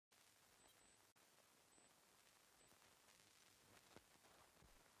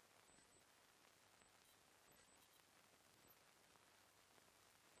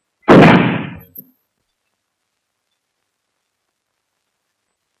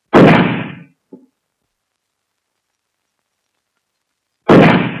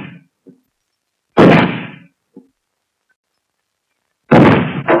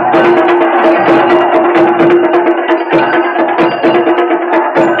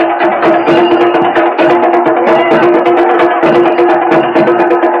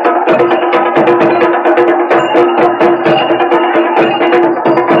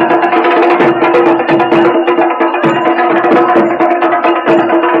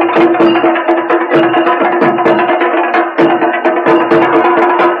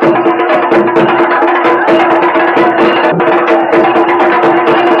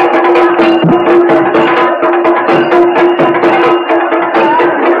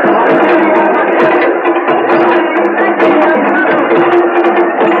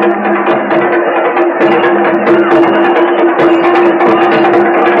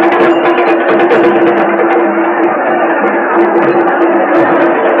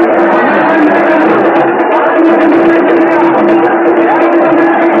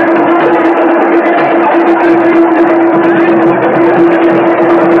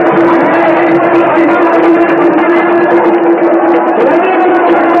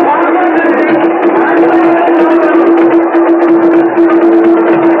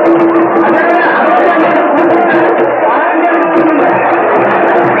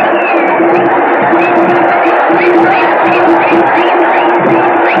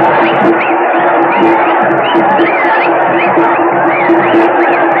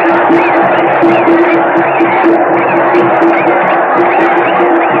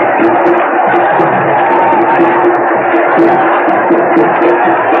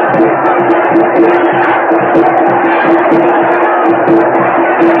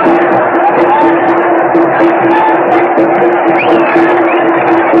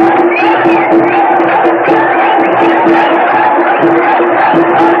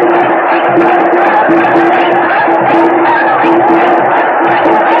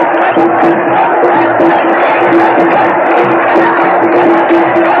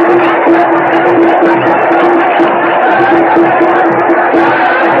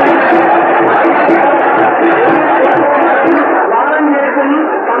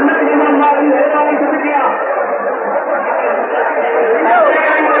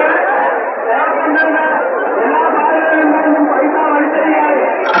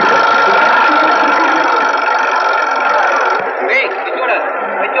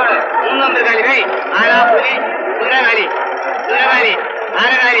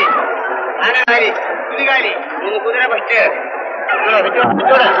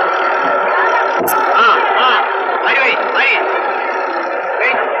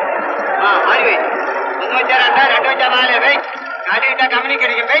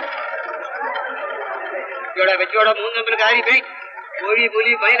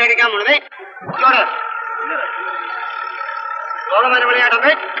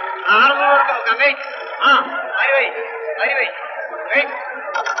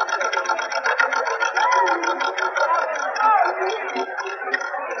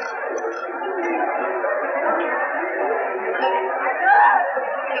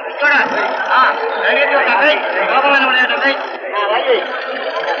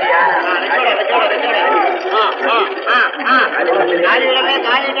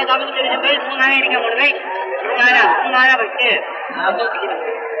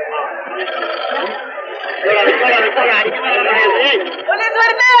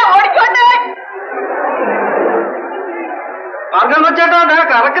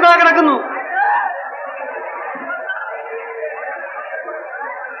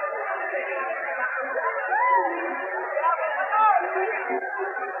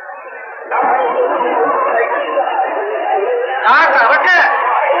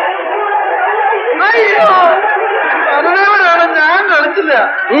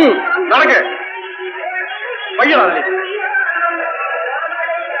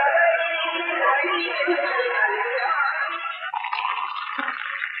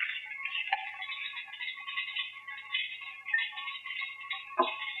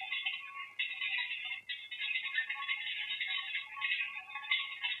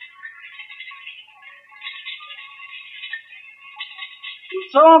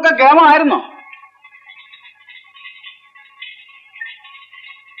ഉത്സവമൊക്കെ കേമായിരുന്നോ?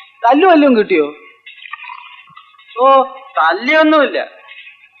 തല്ലുവല്ലും കിട്ടിയോ? ഓ, തല്ലിയൊന്നുമില്ല.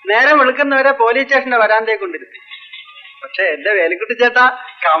 നേരെ വെളുക്കുന്നവരെ പോലീസ് സ്റ്റേഷന്റെ വരാന്തയെ കൊണ്ടിരുത്തി. പക്ഷെ എന്റെ വേലിക്കുട്ടി ചേട്ടാ,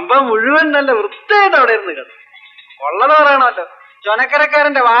 കമ്പം മുഴുവൻ നല്ല വൃത്തിയായിട്ട് അവിടെ ഇരുന്ന് കിടന്നു. കൊള്ളത് പറയണമല്ലോ,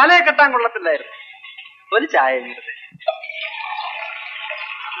 ചൊനക്കരക്കാരന്റെ വാലയെ കെട്ടാൻ കൊള്ളത്തില്ലായിരുന്നു. ഒരു ചായ ഇങ്ങോട്ട്.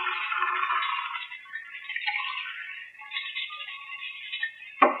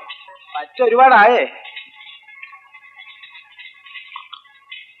 മറ്റൊരുപാടായേ.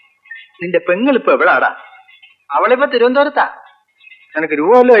 നിന്റെ പെങ്ങളിപ്പോ എവിടാടാ? അവളിപ്പോ തിരുവനന്തപുരത്താ. നിനക്ക്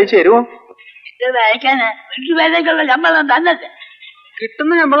രൂപ വല്ലതും അയച്ചു തരുമോ?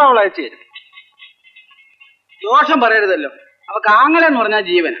 കിട്ടുന്ന ശമ്പളം അവൾ അയച്ചു തരും. ദോഷം പറയരുതല്ലോ, അവക്ക് ആങ്ങളെന്ന് പറഞ്ഞാൽ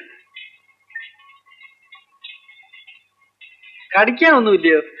ജീവന.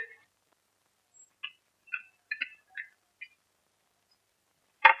 കടിക്കാനൊന്നുമില്ലയോ?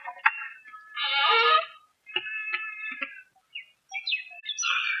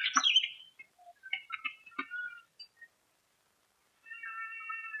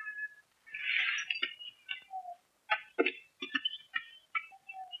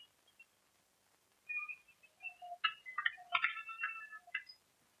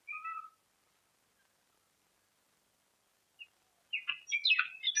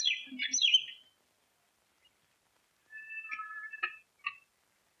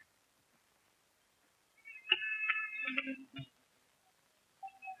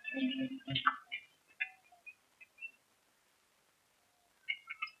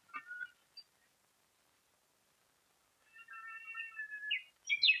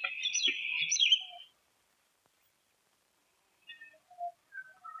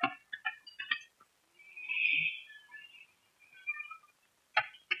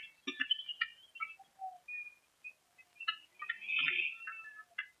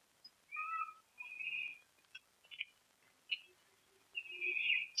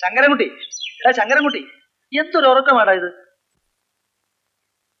 ശങ്കരൻകുട്ടി, ശങ്കരൻകുട്ടി, എന്തൊരു ഉറക്കമാടാ ഇത്?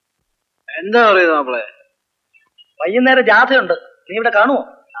 എന്താ പറയുന്നത് നമ്മളെ? വൈകുന്നേരം ജാഥയുണ്ട്, നീ ഇവിടെ കാണുമോ?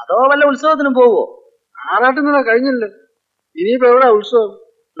 അതോ വല്ല ഉത്സവത്തിനും പോവോ? ആറാട്ടുന്ന കഴിഞ്ഞല്ലോ, ഇനിയിപ്പോ എവിടാ ഉത്സവം?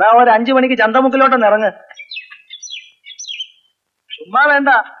 എന്നാ ഒരു 5 മണിക്ക് ചന്തമുക്കിലോട്ടൊന്ന് ഇറങ്ങ്. ചുമ്മാ വേണ്ട,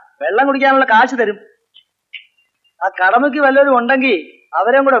 വെള്ളം കുടിക്കാനുള്ള കാശ് തരും. ആ കടമയ്ക്ക് വല്ലവരും ഉണ്ടെങ്കിൽ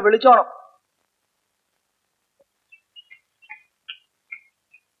അവരെയും കൂടെ വിളിച്ചോണം.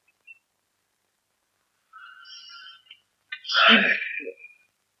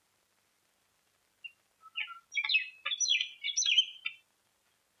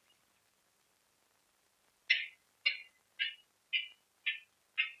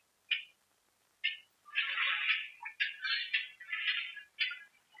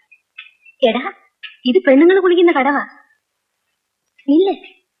 എടാ, ഇത് പെണ്ണുങ്ങൾ കുളിക്കുന്ന കടവാ. ഇല്ലേ,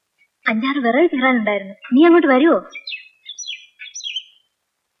 5-6 വിറക് കീറാനുണ്ടായിരുന്നു. നീ അങ്ങോട്ട് വരുവോ?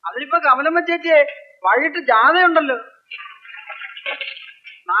 അതിനിപ്പോ കമലമ്മ ചേച്ചിയെ വൈകിട്ട് ജാഥയുണ്ടല്ലോ,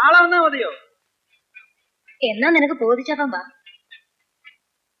 നാളെ വന്നാ മതിയോ? എന്നാ നിനക്ക് ബോധിച്ചപ്പം വാ.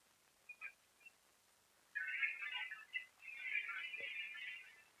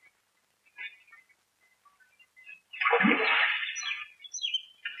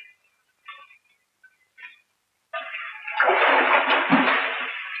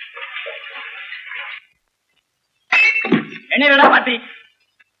 എണ്ണീടാ പട്ടി,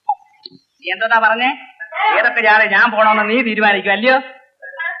 നീ എന്താ പറഞ്ഞേ? ഏതൊക്കെ ജാഥ ഞാൻ പോണോന്ന് നീ തീരുമാനിക്കും അല്ലയോ?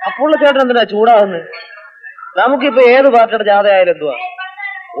 അപ്പോൾ ചേട്ടൻ എന്തിനാ ചൂടാകുന്നത്? നമുക്കിപ്പോ ഏത് പാർട്ടിയുടെ ജാഥ ആയാലും എന്തുവാ,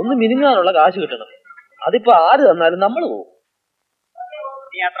 ഒന്ന് മിനുങ്ങാനുള്ള കാശ് കിട്ടണം. അതിപ്പോ ആര് തന്നാലും നമ്മൾ പോകും.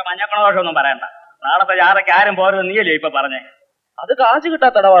 നീ അത്ര മഞ്ഞക്കണദോഷമൊന്നും പറയണ്ട. നാളത്തെ ജാഥയ്ക്ക് ആരും പോരുന്നത് നീയല്ലേ ഇപ്പൊ പറഞ്ഞേ? അത് കാശ്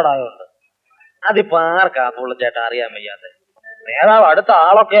കിട്ടാത്ത ഇടപാടായോണ്ട്. അതിപ്പോ ആർക്കാ അപ്പോൾ ചേട്ടൻ അറിയാൻ വയ്യാതെ? നേതാവ് അടുത്ത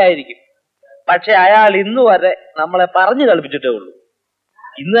ആളൊക്കെ ആയിരിക്കും, പക്ഷെ അയാൾ ഇന്ന് വരെ നമ്മളെ പറഞ്ഞു കളിപ്പിച്ചിട്ടേ ഉള്ളൂ.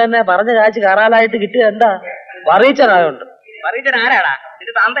 ഇന്ന് തന്നെ പറഞ്ഞ കാശ് കറാലായിട്ട് കിട്ടിയത് എന്താ? പറയിച്ചനായോണ്ട്. പറയിച്ചൻ ആരാടാ?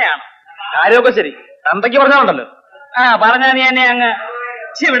 ഇത് തന്തയാണോ? കാര്യമൊക്കെ ശരി, തന്തയ്ക്ക് പറഞ്ഞോണ്ടല്ലോ. പറഞ്ഞാ നീ എന്നെ അങ്ങ്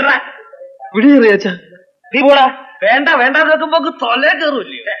വിടറാ. വിടിയേച്ചാ നീ പോടാ. വേണ്ട വേണ്ട നോക്കുമ്പോ തൊല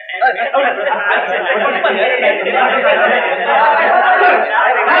കയറൂല്ലേ?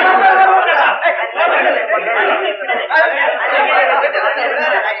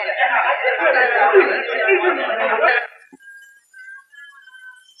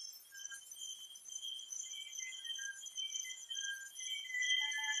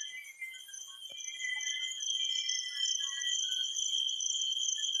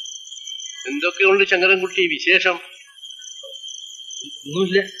 എന്തൊക്കെയുണ്ട് ശങ്കരൻകുട്ടി വിശേഷം?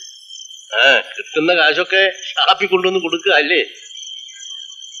 ഒന്നുമില്ല. കിട്ടുന്ന കാശൊക്കെ ഷാപ്പിൽ കൊണ്ടുവന്ന് കൊടുക്കുക അല്ലേ?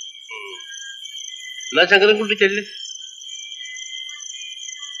 എന്നാ ശങ്കരൻകുട്ടി ചെല്ല്.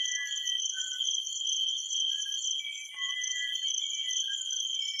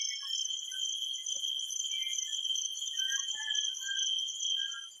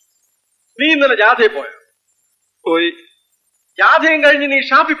 നീ ഇന്നലെ ജാഥയിൽ പോയോ? പോയി. ജാഥയും കഴിഞ്ഞ് നീ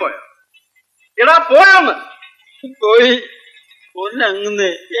ഷാപ്പിൽ പോയോ? എടാ പോയോന്ന്? പോയി. ഒന്നങ്ങുന്നേ,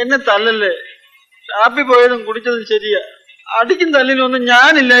 എന്നെ തല്ലല്ലേ. ഷാപ്പിൽ പോയതും കുടിച്ചതും ശരിയാ, അടിക്കും തല്ലിനും ഒന്നും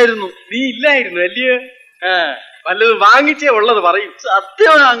ഞാനില്ലായിരുന്നു. നീ ഇല്ലായിരുന്നു അല്ലയോ? വല്ലത് വാങ്ങിച്ചേ ഉള്ളത് പറയും.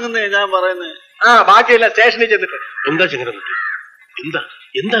 സത്യമാണ് അങ്ങുന്നേ ഞാൻ പറയുന്നത്. ബാക്കിയല്ല സ്റ്റേഷനിൽ ചെന്നിട്ട്. എന്താ ശങ്കരൻകുട്ടി, എന്താ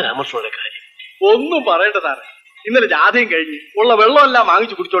എന്താ രാമകൃഷ്ണന്റെ കാര്യം? ഒന്നും പറയേണ്ടതാണ്. ഇന്നലെ ജാഥയും കഴിഞ്ഞ് ഉള്ള വെള്ളമെല്ലാം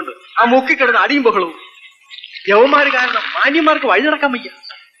വാങ്ങിച്ചു കുടിച്ചോണ്ട് ആ മുക്കിക്കിടന്ന് അടിയും ബഹളവും. യവന്മാര് കാരണം മാന്യന്മാർക്ക് വഴി നടക്കാൻ വയ്യ.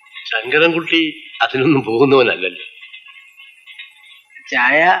 ശങ്കരൻകുട്ടി അതിനൊന്നും പോകുന്നവനല്ലല്ലോ.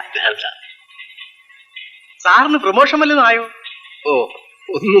 ചായ സാറിന് പ്രമോഷൻ വല്ലതും ആയോ? ഓ,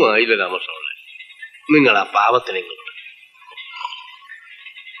 ഒന്നും ആയില്ല രാമകൃഷ്ണ. നിങ്ങൾ ആ പാവത്തിനെ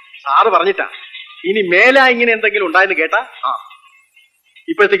സാറ് പറഞ്ഞിട്ടാ ഇനി മേലാ ഇങ്ങനെ എന്തെങ്കിലും ഉണ്ടായെന്ന് കേട്ടാ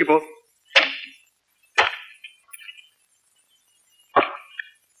ഇപ്പോഴത്തേക്ക് പോ.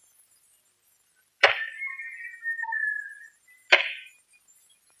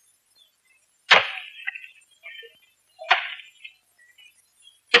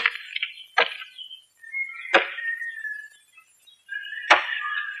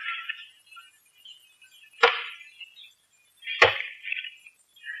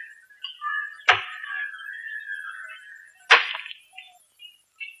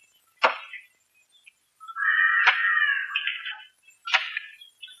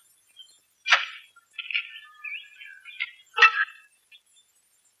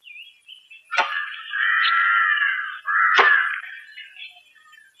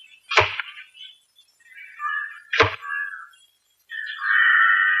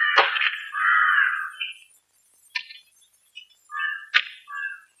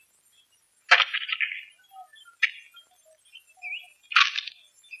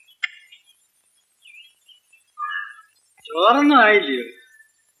 ചോറൊന്നും ആയില്ലയോ?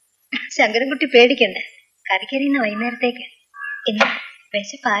 ശങ്കരൻകുട്ടി പേടിക്കണ്ട, കറിക്കരിയുന്ന വൈകുന്നേരത്തേക്ക്. എന്നാ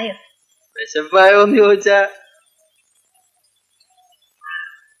വിശപ്പായോ? വിശപ്പായോന്ന് ചോദിച്ചാ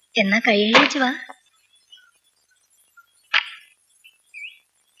എന്നാ കഴിച്ചു വാ.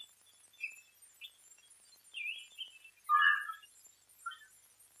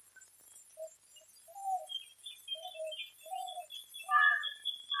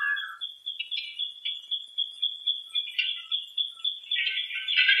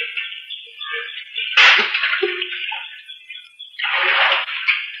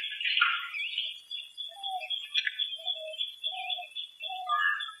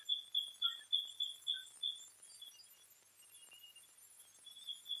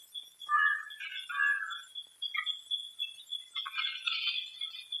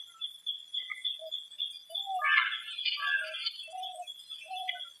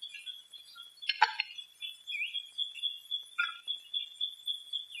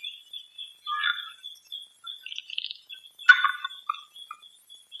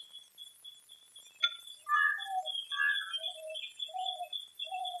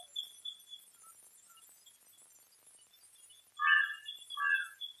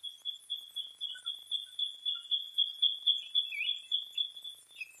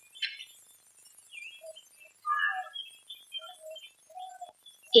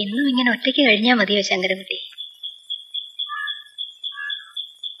 എന്നും ഇങ്ങനെ ഒറ്റയ്ക്ക് കഴിഞ്ഞാ മതിയോ ശങ്കരൻകുട്ടി?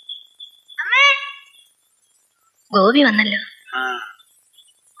 ഗോപി വന്നല്ലോ.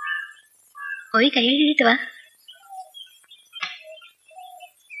 പോയി കൈ കഴുകിയിട്ട് വാ.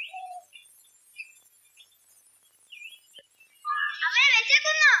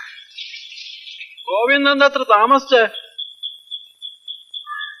 ഗോപി എന്താ അത്ര താമസിച്ചേ?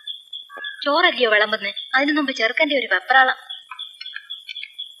 ചോറല്ലയോ വിളമ്പുന്നേ, അതിനു മുമ്പ് ചെറുക്കന്റെ ഒരു വെപ്രാളം.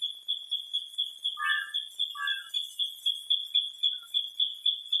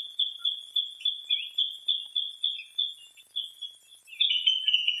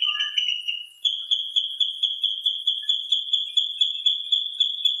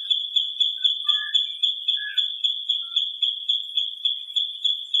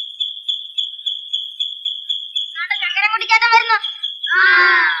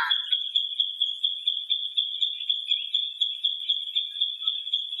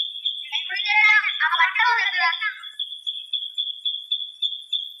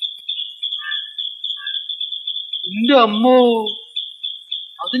 എന്റെ അമ്മോ,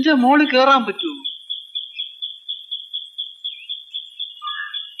 അതിന്റെ മോളിൽ കേറാൻ പറ്റൂ?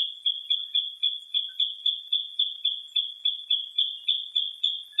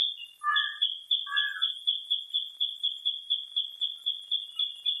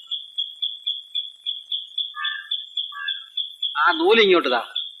 ആ നൂലിങ്ങോട്ടതാ,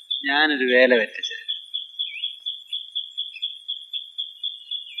 ഞാനൊരു വേല വെച്ചു.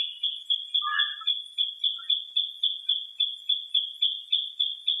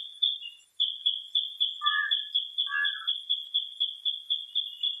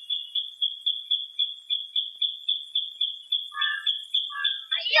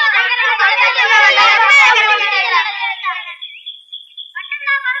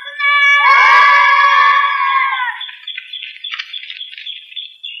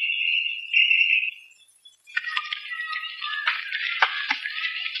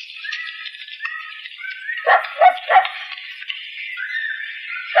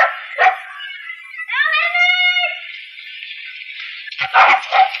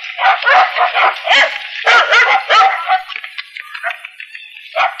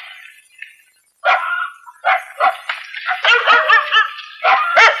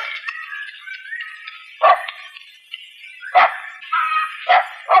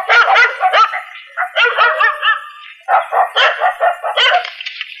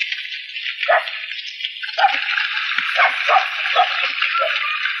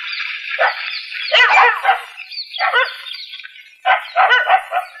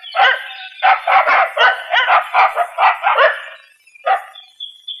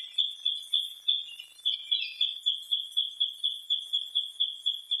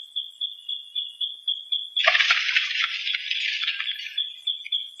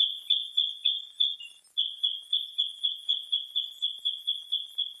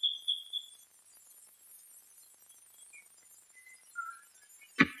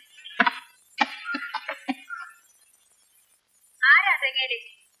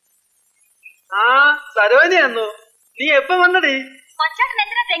 ആ സരോജിനിയാന്നോ? നീ എപ്പ വന്നടി? കൊച്ചാട്ടൻ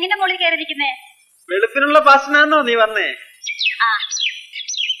എന്തിനാ തെങ്ങിന്റെ മുകളിൽ കയറിയിരിക്കുന്നേ? വെളുപ്പിനുള്ള പാസനാന്നോ നീ വന്നേ?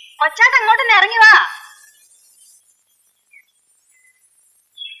 കൊച്ചാട്ടൻ അങ്ങോട്ടൊന്ന് ഇറങ്ങി വാ.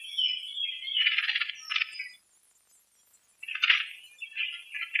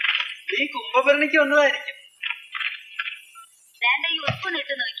 നീ കുംഭഭരണിക്ക് വന്നതായിരിക്കും. വേണ്ട, ഈ ഉപ്പൊന്ന്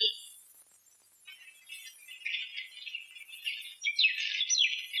ഇട്ട് നോക്കി.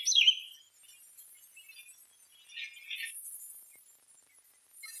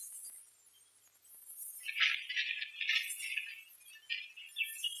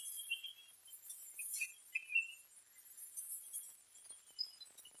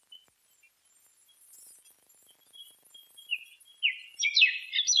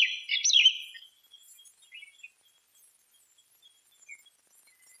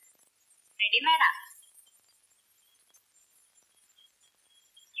 റെഡിമേഡാ.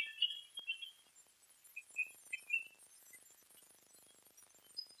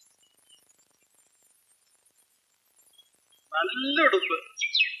 നല്ല ഉടുപ്പ്.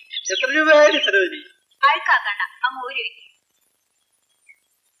 എത്ര രൂപയായി സരോജിനി? അഴുക്കാക്കണ്ട, അമ്മ ഊരി വെക്കും.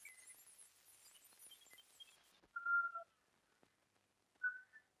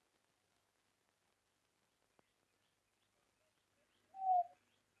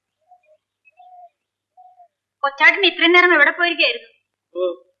 കൊച്ചാട്ടിന് ഇത്രയും നേരം എവിടെ പോയിരിക്കായിരുന്നു? ഓ,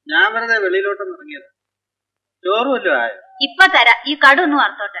 ഞാൻ വെറുതെ വെളിയിലോട്ടൊന്ന് ഇറങ്ങിയത്. ചോറ് വല്ലതും ആയോ? ഇപ്പൊ തരാം, ഈ കടൊന്ന്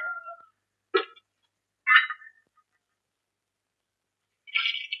വറുത്തോട്ടെ.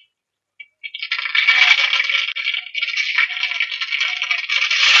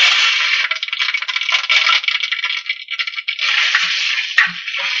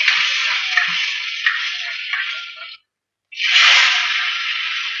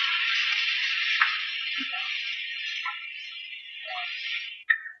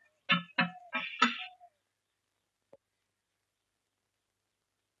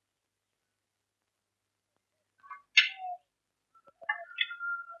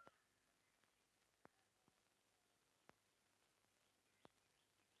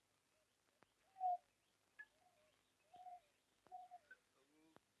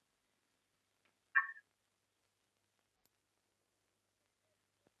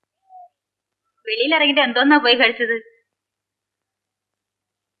 വെളിയിലിറങ്ങിട്ട് എന്തോന്നാ പോയി കഴിച്ചത്?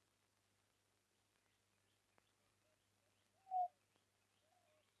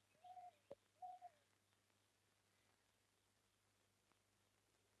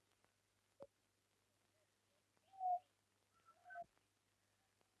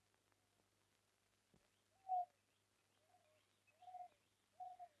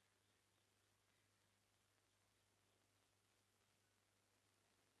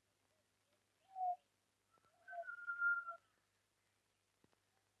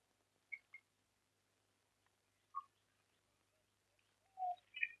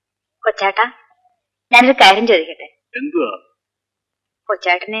 കൊച്ചാട്ടാ, ഞാനൊരു കാര്യം ചോദിക്കട്ടെ? എന്തുവാ?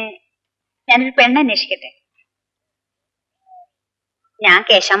 കൊച്ചാട്ടിന് ഞാനൊരു പെണ്ണന്വേഷിക്കട്ടെ? ഞാൻ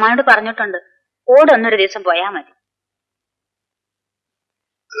കേശവനോട് പറഞ്ഞിട്ടുണ്ട്, കൂടെ ഒന്നൊരു ദിവസം പോയാ മതി.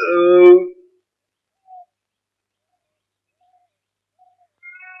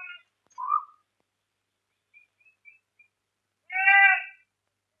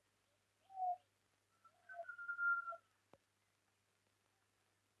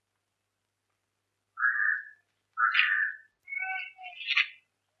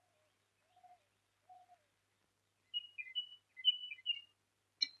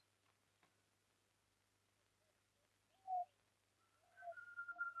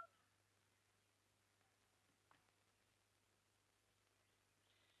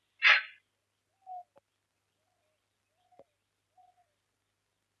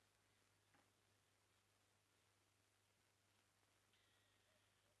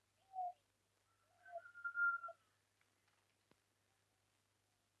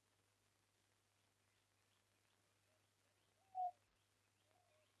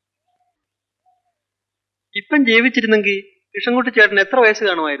 ഇപ്പം ജീവിച്ചിരുന്നെങ്കിൽ കൃഷ്ണൻകുട്ടി ചേട്ടൻ എത്ര വയസ്സ്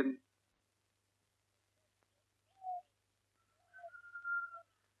കാണുമായിരുന്നു?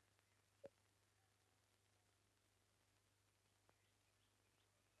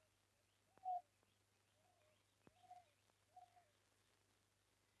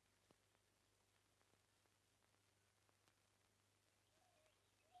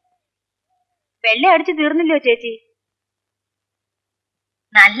 വെള്ള അടിച്ചു തീർന്നില്ലോ ചേച്ചി?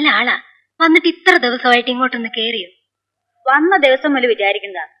 നല്ല ആളാ. വന്നിട്ട് ഇത്ര ദിവസമായിട്ട് ഇങ്ങോട്ടൊന്ന് കേറിയോ? വന്ന ദിവസം മുതൽ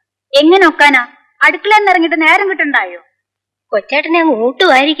വിചാരിക്കുന്നതാ. എങ്ങനെ ഒക്കാനാ? അടുക്കളയിൽ നിന്ന് ഇറങ്ങിട്ട് നേരം കിട്ടുണ്ടായോ? കൊച്ചേട്ടനെ അങ്ങ്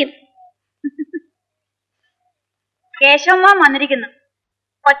ഊട്ടുമായിരിക്കും. കേശവമ്മ വന്നിരിക്കുന്നു.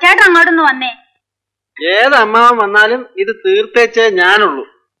 കൊച്ചേട്ടൻ അങ്ങോട്ടൊന്ന് വന്നേ. ഏത് അമ്മാവൻ വന്നാലും ഇത് തീർത്തേച്ചേ ഞാനുള്ളൂ.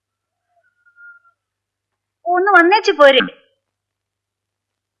 ഒന്ന് വന്നേച്ചു പോരെ.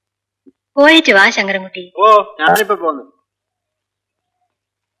 പോയേച്ചു വാ ശങ്കരൻകുട്ടി. ഓ, ഞാനിപ്പോ പോന്നു.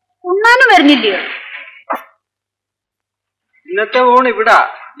 ഉണ്ണാനും വരുന്നില്ലയോ? ഇന്നത്തെ ഊണ് ഇവിടാ,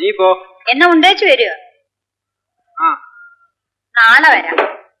 നീ പോ. എന്നാ ഉണ്ടേച്ചു വരിക. നാളെ വരാം.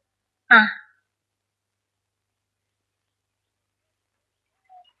 ആ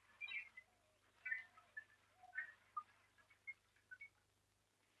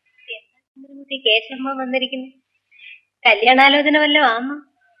കേശമ്മ വന്നിരിക്കുന്നു. കല്യാണാലോചന വല്ലതും ആന്നോ?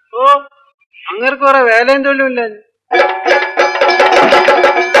 ഓ, അങ്ങേർക്ക് കുറെ വേലയും തൊഴിലും ഇല്ല.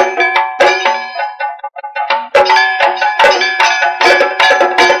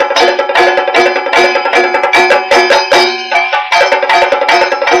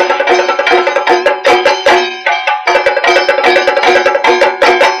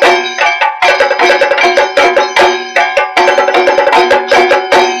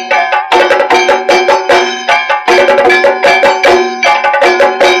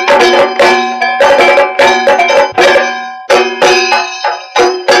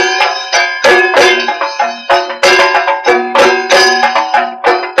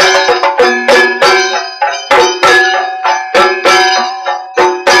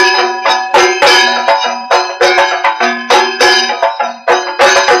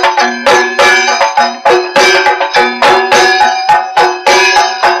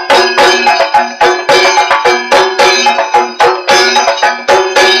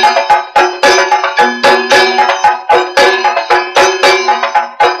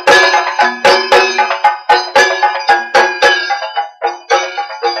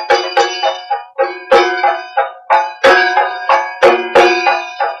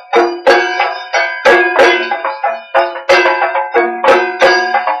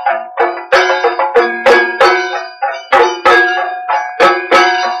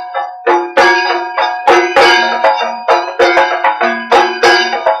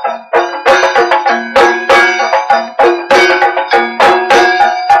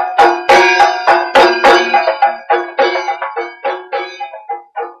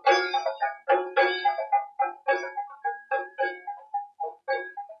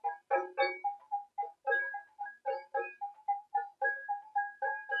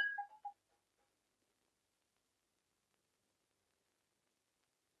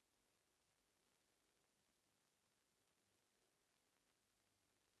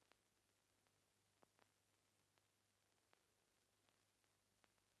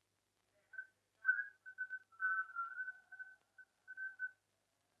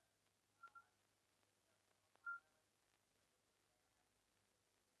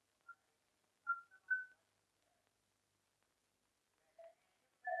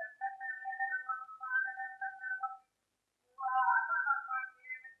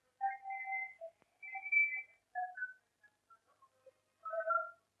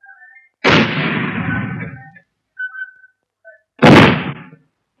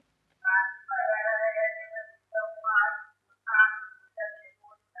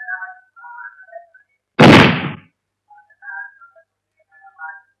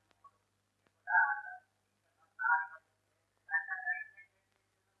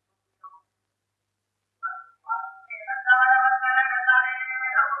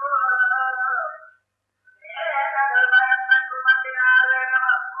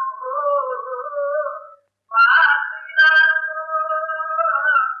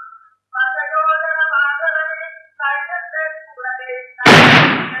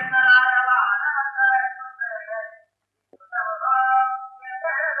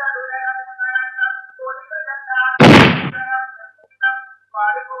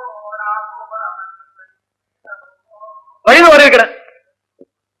 വഴി മാറി വെക്കട.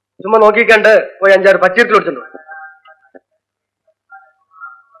 ചുമ്മാ നോക്കിക്കണ്ട് പോയി 5-6 പച്ചീരത്തിൽ കൊടുത്തിട്ടുണ്ട്.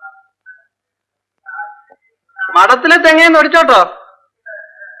 മഠത്തിലെ തെങ്ങയെന്ന് ഒടിച്ചോട്ടോ.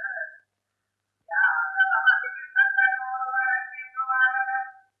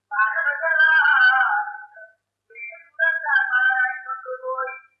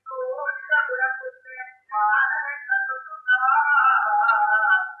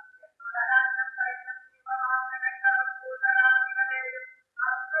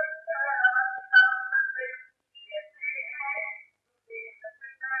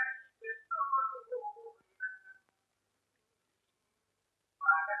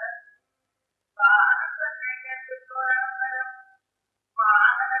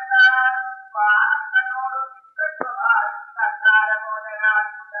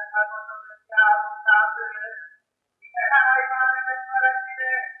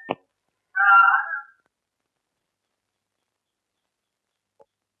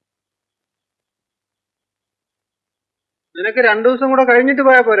 നിനക്ക് 2 ദിവസം കൂടെ കഴിഞ്ഞിട്ട്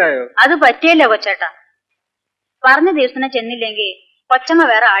പോയാ പോരായോ? അത് പറ്റിയല്ലോ കൊച്ചേട്ടാ. പറഞ്ഞ ദിവസം ചെന്നില്ലെങ്കിൽ കൊച്ചമ്മ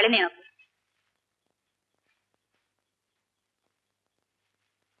വേറെ ആളിനെ ആക്കും.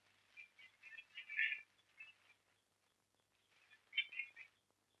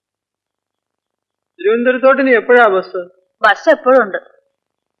 തിരുവനന്തപുരത്തോട്ട് ഇനി എപ്പോഴാ ബസ്? ബസ് എപ്പോഴും ഉണ്ട്.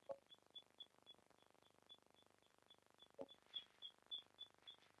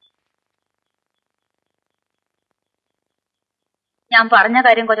 ഞാൻ പറഞ്ഞ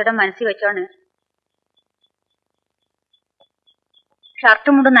കാര്യം കൊച്ചേട്ടൻ മനസ്സിൽ വെച്ചോണ്.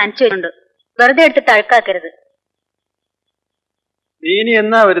 ഷർട്ടും മുണ്ടും നനച്ചു വെച്ചിട്ടുണ്ട്, വെറുതെ എടുത്തിട്ട് അഴുക്കാക്കരുത്. നീ ഇനി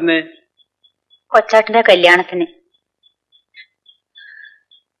എന്നാ വരുന്നേ? കൊച്ചാട്ടന്റെ കല്യാണത്തിന്.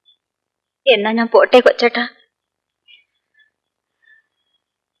 എന്നാ ഞാൻ പോട്ടെ കൊച്ചേട്ടാ.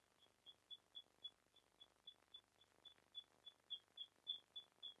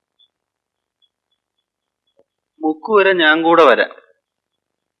 മുക്ക് വരെ ഞാൻ കൂടെ വരാം.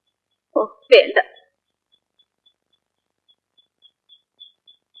 ഓ വേണ്ട,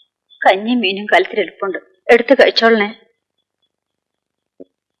 കഞ്ഞിയും മീനും കലത്തിലെടുപ്പുണ്ട്, എടുത്ത് കഴിച്ചോളണേ.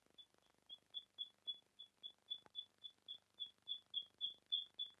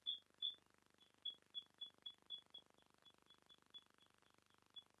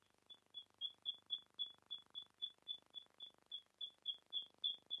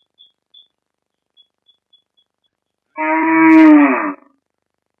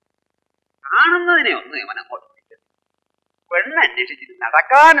 കാണുന്നതിനെ ഒന്നും ഇവനങ്ങോട്ട് പെണ്ണന്വേഷിച്ചിട്ട്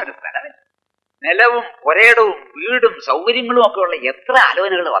നടക്കാനൊരു സ്ഥലമില്ല. നിലവും പുരയിടവും വീടും സൗകര്യങ്ങളും ഒക്കെ ഉള്ള എത്ര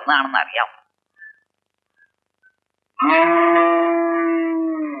ആലോചനകൾ വന്നതാണെന്ന് അറിയാം.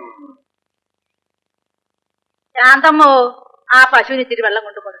 ശാന്തമ്മോ, ആ പശുവിന് ഇത്തിരി വെള്ളം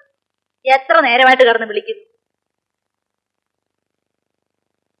കൊണ്ടുപോകും. എത്ര നേരമായിട്ട് കിടന്ന് വിളിക്കുന്നു.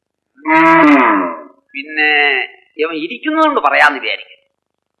 പിന്നെ ഇവൻ ഇരിക്കുന്നതുകൊണ്ട് പറയാന്ന് വിചാരിക്കും.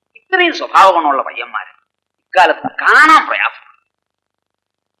 ഇത്രയും സ്വഭാവ ഗുണമുള്ള പയ്യന്മാര് ഇക്കാലത്ത് കാണാൻ പ്രയാസം.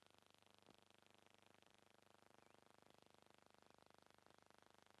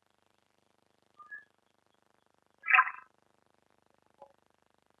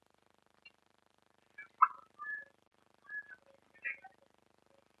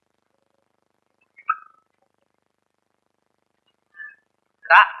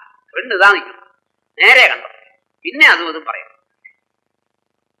 പെണ്ണ് ഇതാ നിൽക്കുന്നു, നേരെ കണ്ടോ, പിന്നെ അതും ഇതും പറയാം.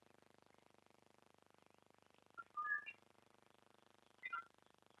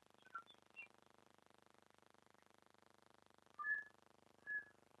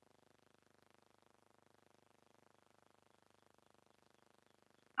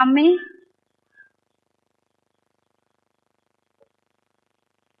 അമ്മേ,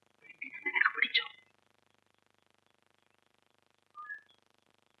 പിടിച്ചോ.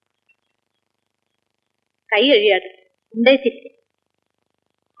 കൈ കഴിയാതെ ഉണ്ടായിത്തിരി.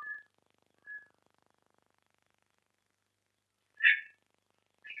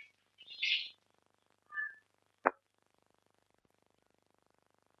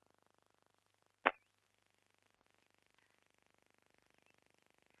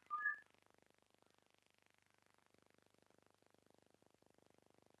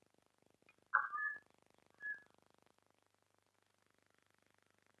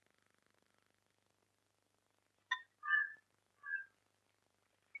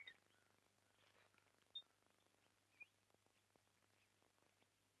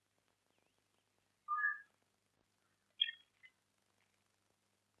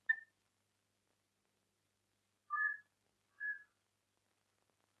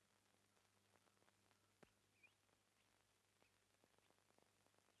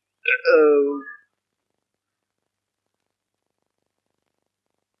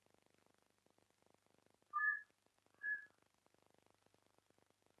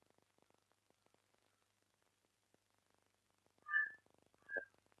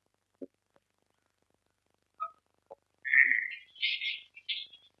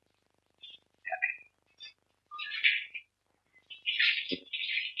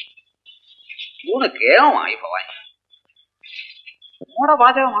 ഊണ് കേമമായി ഭവാൻ. മോടെ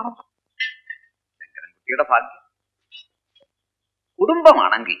പാചകമാണോ? ശങ്കരൻകുട്ടിയുടെ ഭാഗ്യം.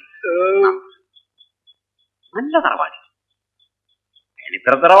 കുടുംബമാണെങ്കിൽ നല്ല തറവാടി.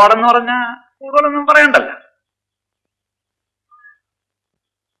 ഇത്ര തറവാടെന്ന് പറഞ്ഞാ കൂടുതലൊന്നും പറയണ്ടല്ലോ.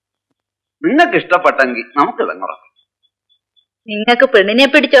 നിങ്ങൾക്ക് ഇഷ്ടപ്പെട്ടെങ്കിൽ നമുക്ക് ഇതങ്ങുറം. നിങ്ങൾക്ക് പെണ്ണിനെ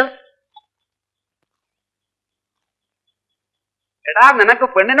പിടിച്ചോ? എടാ, നിനക്ക്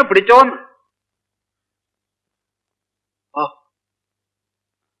പെണ്ണിനെ പിടിച്ചോന്ന്?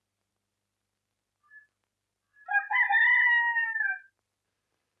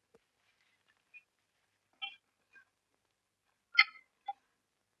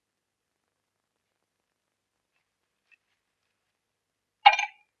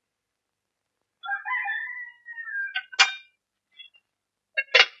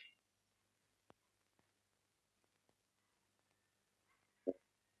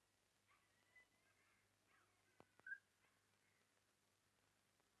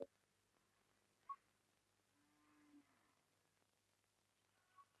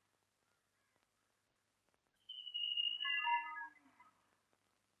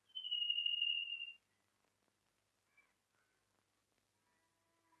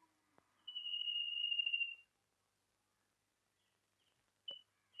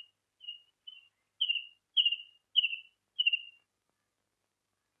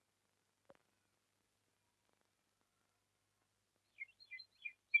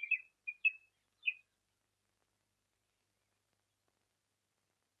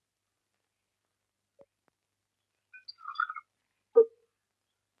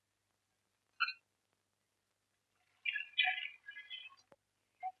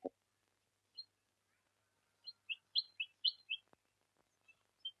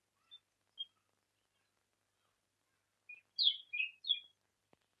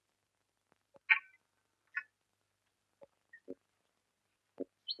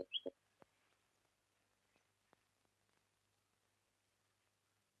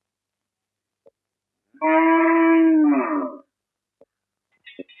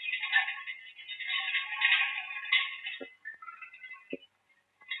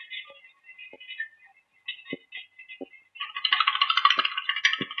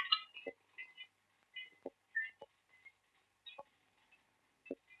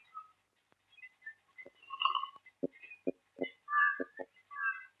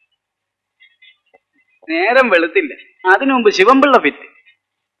 നേരം വെളുത്തില്ല, അതിനു മുമ്പ് ശിവൻപിള്ള ഫിറ്റ്.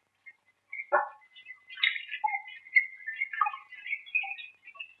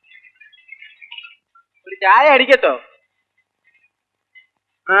 ഒരു ചായ അടിക്കട്ടോ?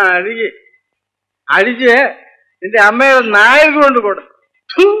 ആ അടിച്ച് നിന്റെ അമ്മയുടെ നായർ കൊണ്ട് കൊടു.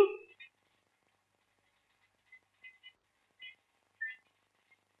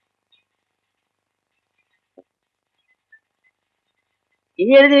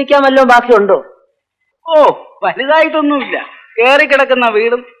 ഇനി എഴുതി വെക്കാൻ വല്ലതും ബാക്കിയുണ്ടോ? ഓ, വലുതായിട്ടൊന്നുമില്ല. കേറിക്കിടക്കുന്ന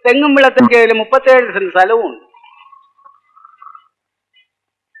വീടും തെങ്ങും വിളത്തേക്കയിലും 37 സെന്റ് സ്ഥലവും ഉണ്ട്.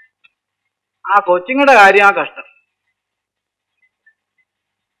 ആ കൊച്ചിങ്ങളുടെ കാര്യമാ കഷ്ടം.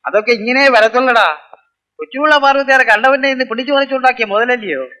 അതൊക്കെ ഇങ്ങനെ വരത്തുള്ളടാ. കൊച്ചുപിള്ള പാർവതിയാരെ കണ്ടവന്റെ ഇന്ന് പിടിച്ചു പറിച്ചുണ്ടാക്കിയ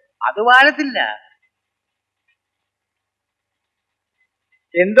മുതലല്ലയോ, അത് വാഴത്തില്ല.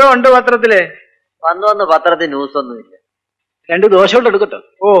 എന്തോ ഉണ്ട് പത്രത്തില്? വന്നു പത്രത്തിൽ ന്യൂസ് ഒന്നുമില്ല. 2 ദോശ കൊണ്ട് എടുക്കട്ടോ?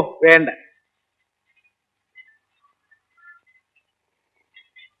 ഓ വേണ്ട.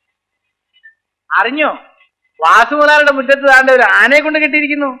 അറിഞ്ഞോ, വാസുമുതലാളുടെ മുറ്റത്ത് താണ്ട ഒരു ആനയെ കൊണ്ട്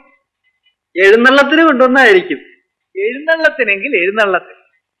കെട്ടിയിരിക്കുന്നു. എഴുന്നള്ളത്തിന് കൊണ്ടുവന്നായിരിക്കും. എഴുന്നള്ളത്തിനെങ്കിൽ എഴുന്നള്ളത്തിന്,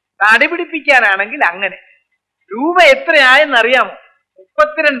 തടി പിടിപ്പിക്കാനാണെങ്കിൽ അങ്ങനെ. രൂപ എത്രയായെന്നറിയാമോ?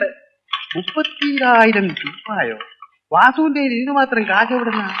 32. 32,000 രൂപയോ? വാസുവിന്റെ ഇതിന് മാത്രം കാശ്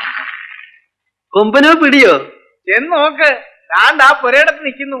എവിടുന്ന? കൊമ്പനോ പിടിയോ? എന്ന് നോക്ക്, താണ്ട് ആ പുരയിടത്ത്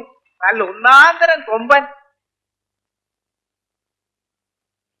നിൽക്കുന്നു നല്ല ഒന്നാന്തരം കൊമ്പൻ.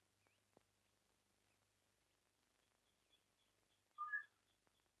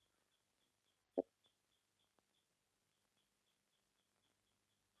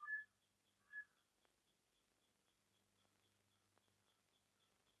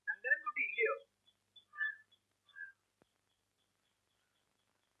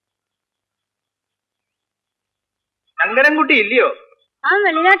 ശങ്കരൻകുട്ടി ഇല്ലയോ? അവൻ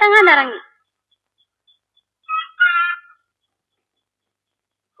വെളിയിലോട്ടങ്ങാണ്ട് ഇറങ്ങി.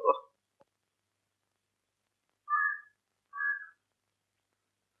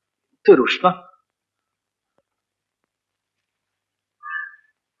 ഇതൊരു ഉഷ്ണം.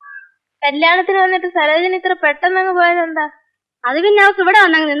 കല്യാണത്തിന് വന്നിട്ട് സരോജിനി ഇത്ര പെട്ടെന്നങ്ങ് പോയതെന്താ? അത് പിന്നെ അവർക്ക് ഇവിടെ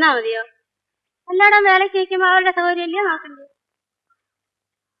വന്നങ്ങ് നിന്നാ മതിയോ? എല്ലായിടം വേലയ്ക്ക് വയ്ക്കുമ്പോ അവരുടെ സൗകര്യമല്ലേ നോക്കണ്ടേ?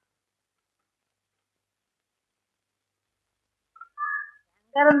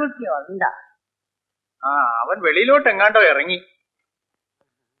 ശങ്കരൻകുട്ടിയോ? എന്താ? ആ, അവൻ വെളിയിലോട്ട് എങ്ങാണ്ടോ ഇറങ്ങി.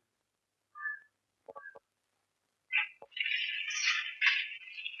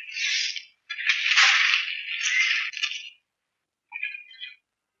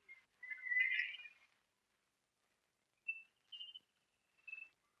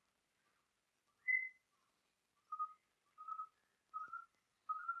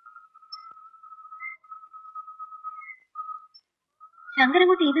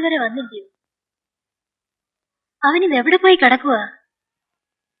 ശങ്കരൻകുട്ടി ഇതുവരെ വന്നില്ലയോ? അവനിത് എവിടെ പോയി കിടക്കുക?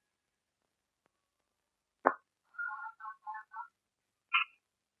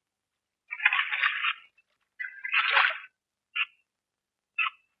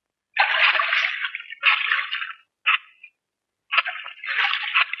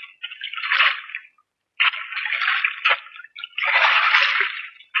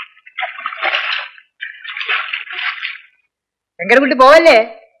 ശങ്കരൻകുട്ടി പോവല്ലേ?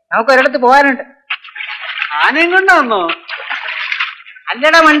 നമുക്ക് ഒരിടത്ത് പോകാനുണ്ട്. ആനയും കൊണ്ടാന്നോ?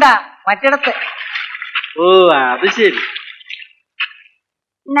 അല്ലടാ മണ്ട, മറ്റിടത്ത്. ഓ, അത് ശരി.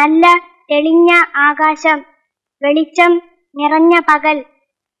 നല്ല തെളിഞ്ഞ ആകാശം, വെളിച്ചം നിറഞ്ഞ പകൽ,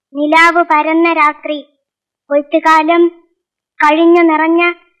 നിലാവ് പരന്ന രാത്രി, കൊയ്ത്തുകാലം കഴിഞ്ഞു നിറഞ്ഞ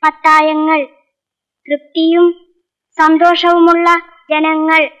പത്തായങ്ങൾ, തൃപ്തിയും സന്തോഷവുമുള്ള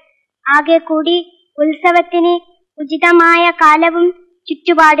ജനങ്ങൾ, ആകെ കൂടി ഉത്സവത്തിന് ഉചിതമായ കാലവും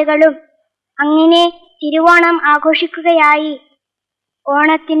ചുറ്റുപാടുകളും. അങ്ങനെ തിരുവോണം ആഘോഷിക്കുകയായി.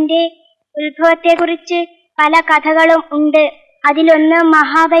 ഓണത്തിന്റെ ഉത്ഭവത്തെക്കുറിച്ച് പല കഥകളും ഉണ്ട്. അതിലൊന്ന്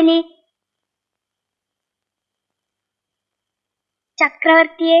മഹാബലി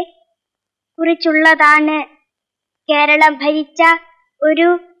ചക്രവർത്തിയെ കുറിച്ചുള്ളതാണ്. കേരളം ഭരിച്ച ഒരു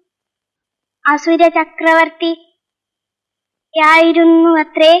അസുര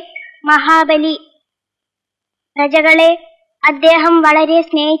ചക്രവർത്തിയായിരുന്നുവത്രേ മഹാബലി. പ്രജകളെ അദ്ദേഹം വളരെ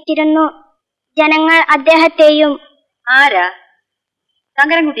സ്നേഹിച്ചിരുന്നു, ജനങ്ങൾ അദ്ദേഹത്തെയും. ആരാ?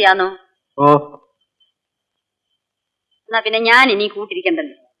 ശങ്കരൻകുട്ടിയാണോ? ഓ, എന്നാ പിന്നെ ഞാൻ ഇനി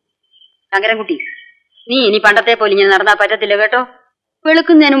കൂട്ടിരിക്കണ്ടല്ലോ. ശങ്കരൻകുട്ടി, നീ ഇനി പണ്ടത്തെ പോലെ ഇങ്ങനെ നടന്നാ പറ്റത്തില്ല കേട്ടോ.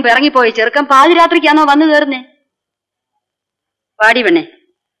 വെളുക്കുന്നതിന് മുമ്പ് ഇറങ്ങിപ്പോയി ചെറുക്കൻ പാതിരാത്രിക്കാണോ വന്നു കയറുന്നേ? പാടി പെണ്ണേ.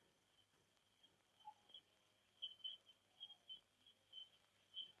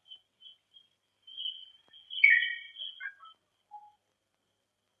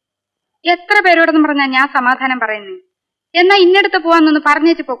 എത്ര പേരോടെന്ന് പറഞ്ഞാ ഞാൻ സമാധാനം പറയുന്നേ? എന്നാ ഇന്നടുത്ത് പോവാന്നൊന്ന്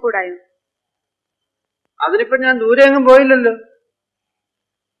പറഞ്ഞേച്ച് പോക്കൂടായോ? അതിനിപ്പോ ഞാൻ ദൂരെ എങ്ങും പോയില്ലല്ലോ.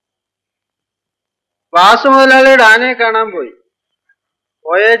 വാസു മുതലാളിയുടെ ആനയെ കാണാൻ പോയി.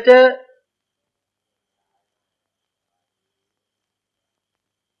 പോയേച്ച്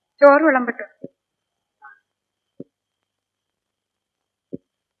ചോറ് വിളമ്പട്ടോ.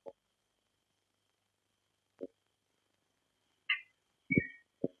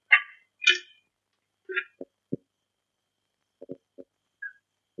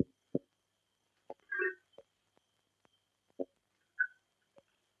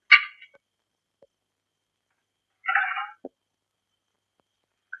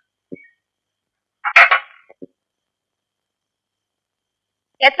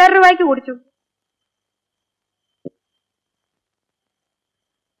 എത്ര രൂപയ്ക്ക് കുടിച്ചു?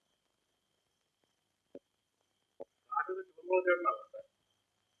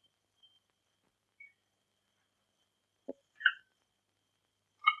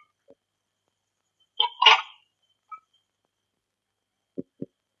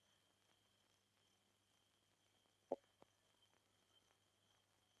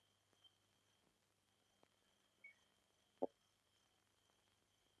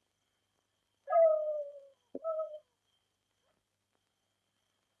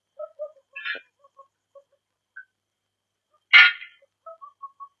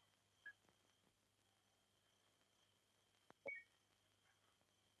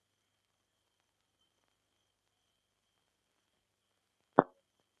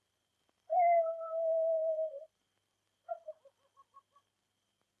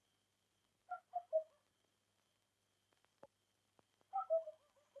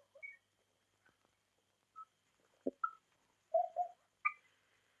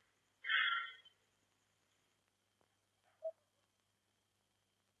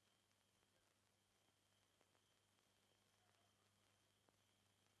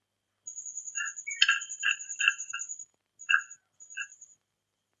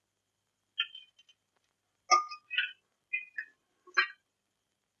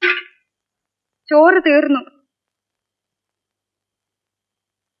 ചോറ് തീർന്നു.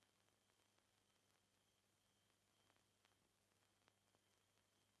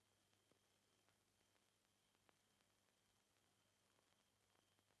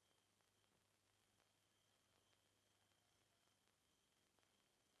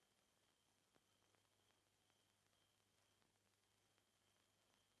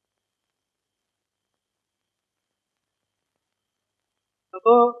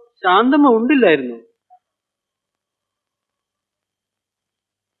 അപ്പോ ശാന്തമ്മ ഉണ്ടില്ലായിരുന്നു?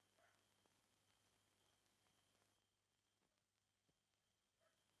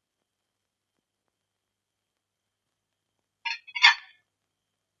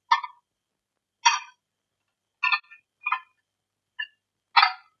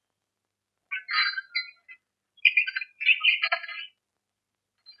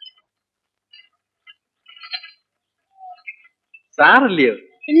 സാറില്ലയോ?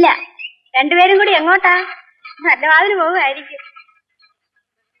 ഇല്ല, രണ്ടുപേരും കൂടി എങ്ങോട്ടാ? നല്ല വാതിന് പോവുമായിരിക്കും.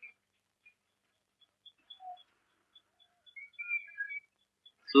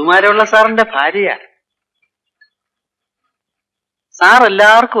 സുമാരമുള്ള സാറിന്റെ ഭാര്യയാ. സാർ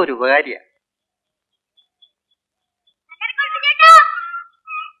എല്ലാവർക്കും ഒരു ഉപകാരിയാ.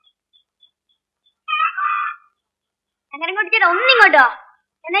 അങ്ങനെ കൊണ്ടിട്ട് ഒന്നിങ്ങോട്ടോ,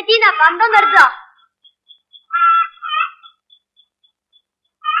 എന്നിട്ട് പന്തം നിർത്തോ.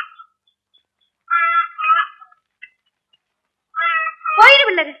 പോയിരു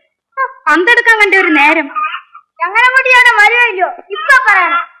പിള്ളേര്. പന്തെടുക്കാൻ കണ്ട ഒരു നേരം. ഞങ്ങളെ കൂട്ടിയാണ് വരുമല്ലോ. ഇപ്പൊ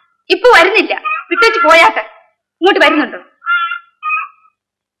പറയണം. ഇപ്പൊ വരുന്നില്ല, വിട്ടേച്ച് പോയാട്ടെ. ഇങ്ങോട്ട് വരുന്നുണ്ടോ?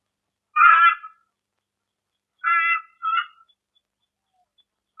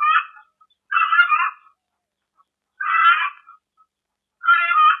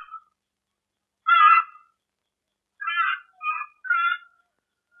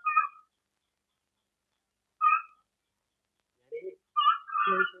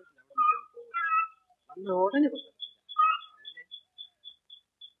 ഉടനെ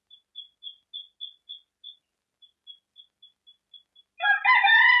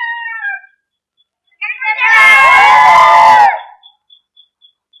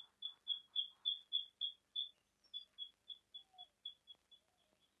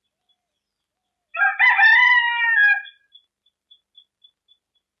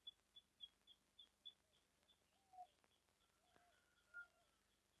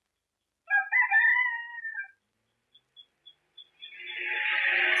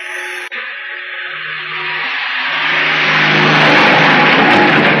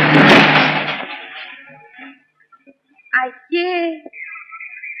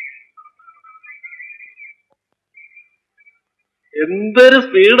എന്തൊരു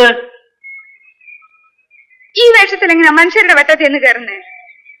സ്പീഡ്! ഈ വേഷത്തിൽ എങ്ങനെ മനുഷ്യരുടെ വെട്ടത്തിൽ എന്ന് കയറുന്നേ?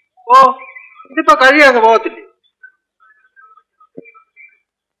 ഓ, ഇതിപ്പോ കഴിയാതെ പോകത്തില്ലേ?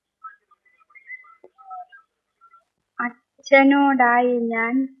 അച്ഛനോടായി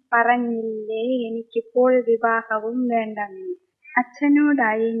ഞാൻ പറഞ്ഞില്ലേ എനിക്കിപ്പോൾ വിവാഹവും വേണ്ടെന്ന്.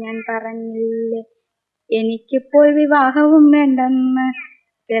 അച്ഛനോടായി ഞാൻ പറഞ്ഞില്ലേ എനിക്കിപ്പോൾ വിവാഹവും വേണ്ടെന്ന്.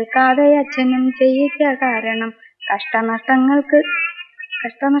 കേൾക്കാതെ അച്ഛനും ചെയ്യിച്ച കാരണം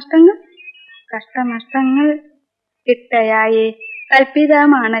കഷ്ടനഷ്ടങ്ങൾ കിട്ടയായി.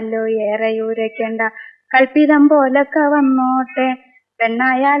 കൽപ്പിതമാണല്ലോ ഏറെ യൂരയ്ക്കേണ്ട, കൽപ്പിതം പോലൊക്കെ വന്നോട്ടെ.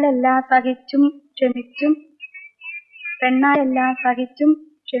 പെണ്ണായാലെല്ലാം സഹിച്ചും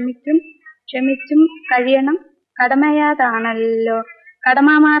ക്ഷമിച്ചും കഴിയണം, കടമയാതാണല്ലോ. കടമ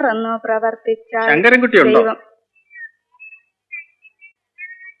മറന്നു പ്രവർത്തിച്ചാൽ ദൈവം.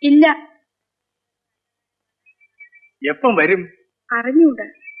 ഇല്ല. എപ്പം വരും അറിഞ്ഞൂടാ.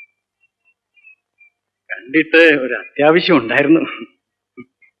 കണ്ടിട്ട് ഒരു അത്യാവശ്യം ഉണ്ടായിരുന്നു.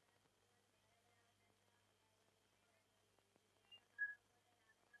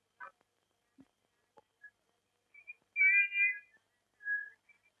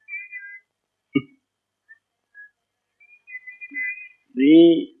 നീ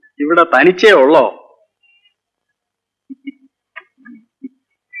ഇവിടെ തനിച്ചേ ഉള്ളോ?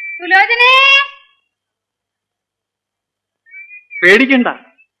 പേടിക്കണ്ട,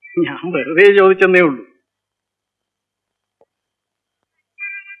 ഞാൻ വെറുതെ ചോദിച്ചെന്നേ ഉള്ളൂ.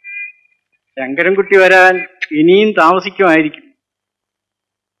 ശങ്കരൻകുട്ടി വരാൻ ഇനിയും താമസിക്കുമായിരിക്കും.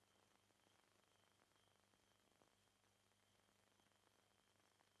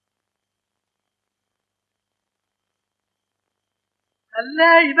 അല്ല,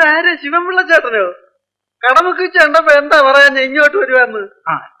 ഇതാരെ? ശിവൻപിള്ള ചേട്ടനോ? കടമുക്ക് വെച്ചപ്പോ എന്താ പറയാ ഇങ്ങോട്ട് വരുവാന്ന്?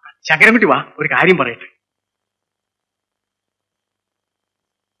 ആ, ശങ്കരൻകുട്ടി വാ, ഒരു കാര്യം പറയട്ടെ.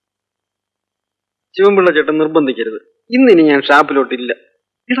 ശിവൻപിള്ള ചേട്ടൻ നിർബന്ധിക്കരുത്. ഇന്നിനി ഞാൻ ഷാപ്പിലോട്ടില്ല.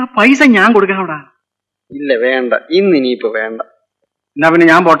 എടാ, പൈസ ഞാൻ കൊടുക്കാവിടാ. ഇല്ല, വേണ്ട, ഇന്നിനിയിപ്പോ വേണ്ട. എന്നാ പിന്നെ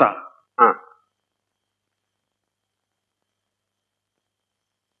ഞാൻ പോട്ടാ. ആ,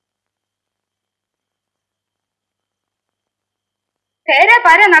 പേരെ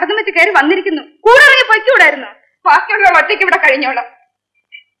പാര നടന്നു വെച്ച് കയറി വന്നിരിക്കുന്നു. കൂടെ ഇറങ്ങി പൊയ്ക്കൂടായിരുന്നു. ബാക്കിയുള്ള ഒറ്റയ്ക്ക് ഇവിടെ കഴിഞ്ഞോളാം.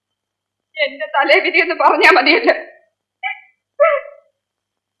 എന്റെ തലേ വിധിയൊന്ന് പറഞ്ഞാ മതിയല്ലോ.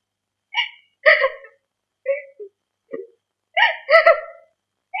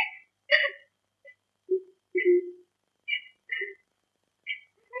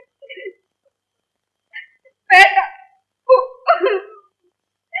 വേണ്ട.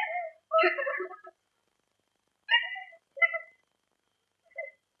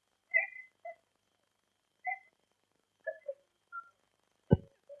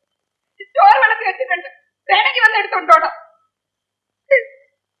 ചോറ് വെള്ളത്തിൽ വെച്ചിട്ടുണ്ട്, വേണമെങ്കിൽ വന്ന് എടുത്തോണ്ടോടാം.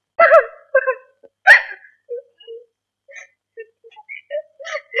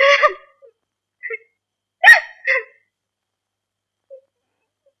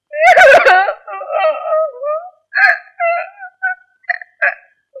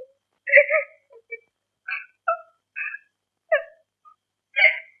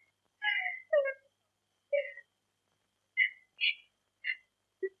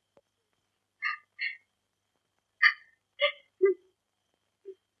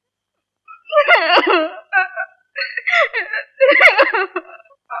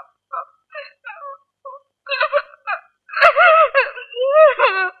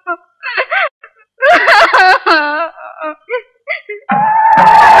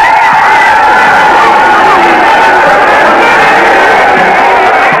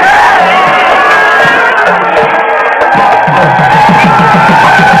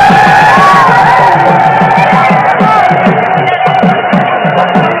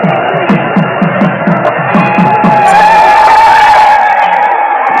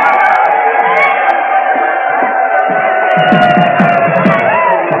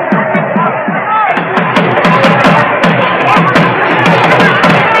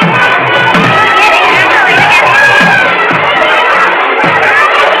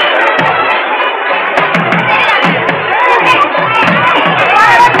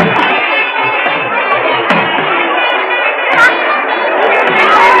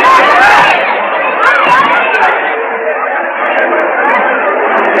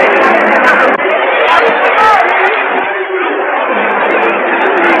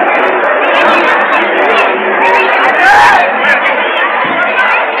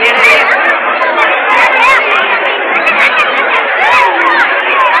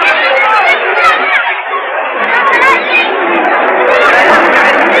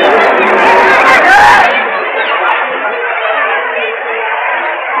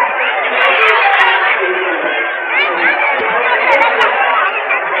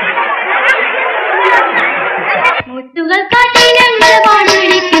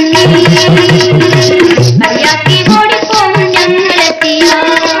 കളിയാക്കി ഓടിപ്പോകും ഞങ്ങളെത്തിയ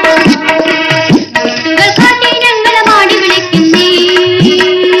മുത്തുകൾ കാട്ടി ഞങ്ങളെ മാടി വിളിക്കുന്നേ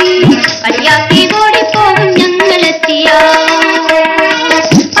കളിയാക്കി ഓടിപ്പോകും ഞങ്ങളെത്തിയ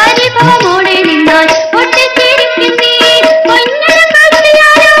പരിഭവമോടെ നിന്നാൽ പൊട്ടിച്ചിരിക്കുന്നേ പൊന്നര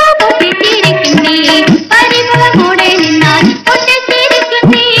കളിയാലോ പൊട്ടിച്ചിരിക്കുന്നേ പരിഭവമോടെ നിന്നാൽ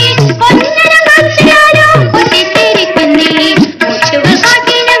പൊട്ടിച്ചിരിക്കുന്നേ പൊന്നര കളിയാലോ പൊട്ടിച്ചിരിക്കുന്നേ മുത്തുകൾ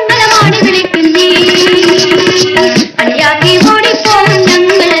കാട്ടി ഞങ്ങളെ മാടി വിളിക്കുന്നേ കളിയാക്കി ഓടിപ്പോകും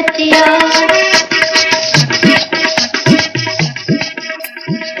ഞങ്ങളെത്തിയ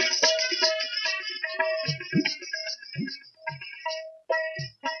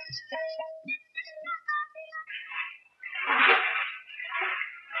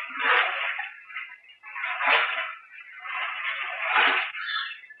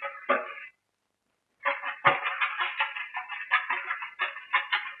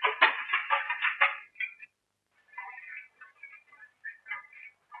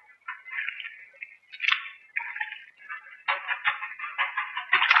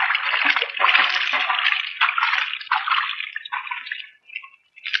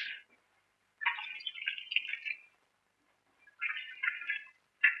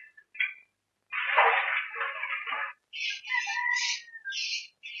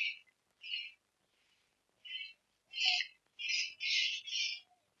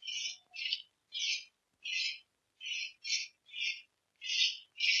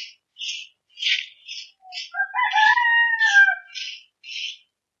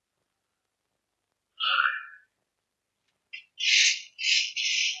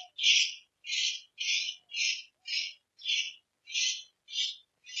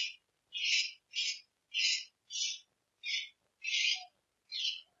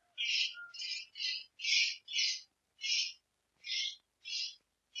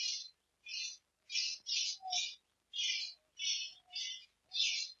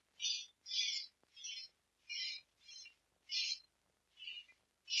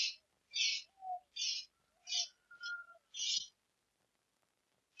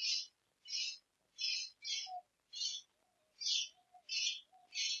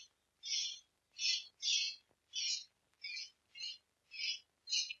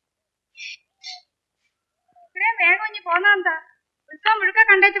വേഗം ഇനി പോന്നെന്താ? ഉത്സവം മുഴുക്ക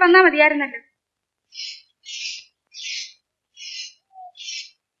കണ്ടേച്ച് വന്നാ മതിയായിരുന്നല്ലോ.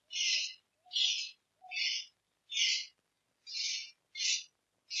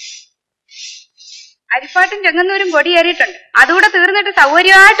 അരിപ്പാട്ടും ചെങ്ങന്നൂരും കൊടിയേറിയിട്ടുണ്ട്. അതുകൂടെ തീർന്നിട്ട്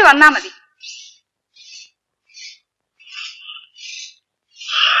സൗകര്യമായിട്ട് വന്നാ മതി.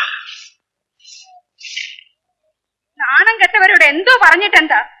 നാണം കെട്ടവരോട് എന്തോ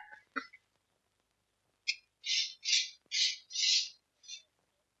പറഞ്ഞിട്ടെന്താ?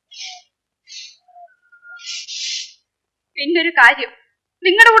 പിന്നൊരു കാര്യം,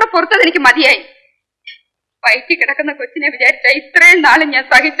 നിങ്ങളുടെ കൂടെ പുറത്തത് എനിക്ക് മതിയായി. വയറ്റി കിടക്കുന്ന കൊച്ചിനെ വിചാരിച്ച ഇത്രയും നാളും ഞാൻ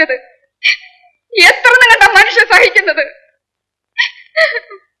സഹിച്ചത്. എത്ര നിങ്ങളുടെ മനുഷ്യ സഹിക്കുന്നത്?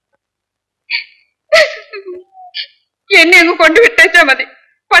 എന്നെ അങ്ങ് കൊണ്ടുവിട്ടേച്ചാ മതി.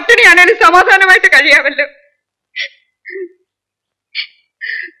 പട്ടിണിയാണേലും സമാധാനമായിട്ട് കഴിയാമല്ലോ.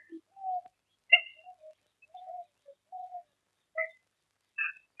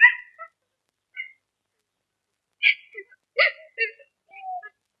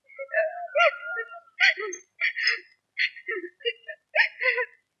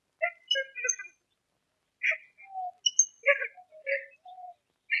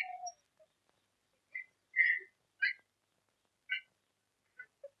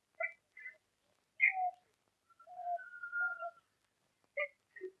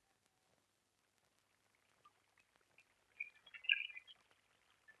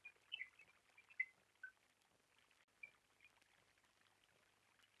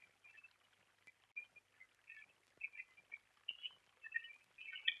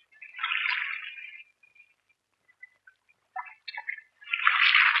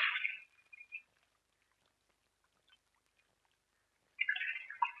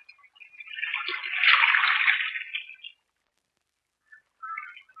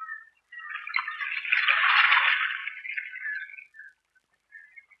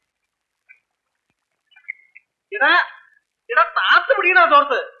 താത്ത് പിടിക്കണോ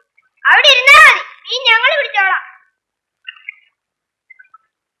തോർത്ത്? അവിടെ ഇരുന്നാ മതി, നീ ഞങ്ങള് പിടിച്ചോളാം.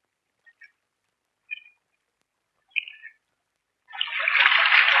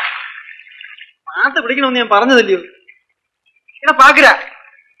 താത്ത് പിടിക്കണമെന്ന് ഞാൻ പറഞ്ഞതല്ലയോ? ഇവിടെ പാക്കര,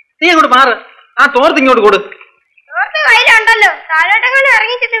 നീ അങ്ങോട്ട് മാറ്. ആ തോർത്ത് ഇങ്ങോട്ട് കൊടു. തോർത്ത് കയ്യിലുണ്ടല്ലോ, താഴോട്ടെങ്കിലും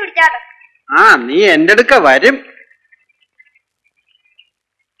ഇറങ്ങിച്ചിട്ട് പിടിച്ചാലോ. ആ, നീ എന്റെ അടുക്ക വരും.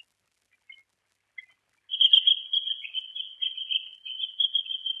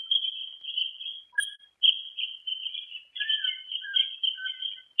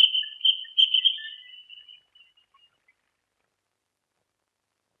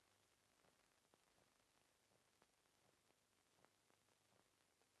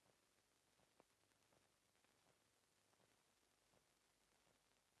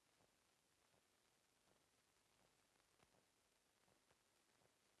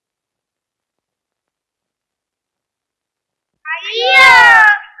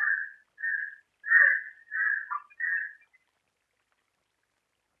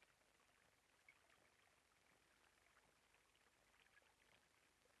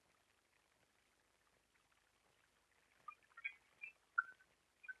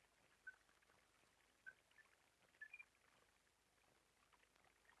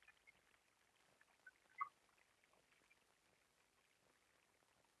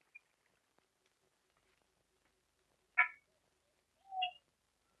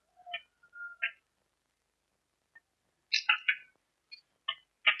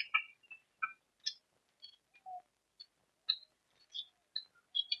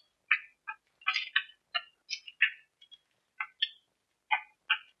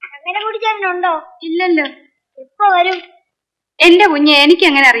 അങ്ങനെ കുടിച്ചാലുണ്ടോ? ഇല്ലല്ലോ. എപ്പോ വരും? എന്റെ കുഞ്ഞെ, എനിക്ക്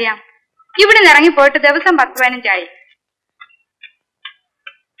എങ്ങനെ അറിയാം? ഇവിടെ നിന്ന് ഇറങ്ങിപ്പോയിട്ട് ദിവസം 10-15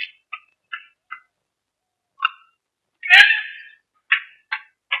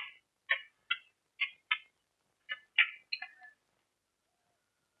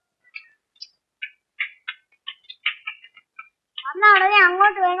 അന്ന് ഉടനെ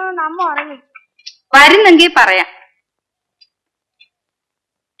അങ്ങോട്ട് വേണമെന്ന് അമ്മ പറഞ്ഞു. വരുന്നെങ്കിൽ പറയാം.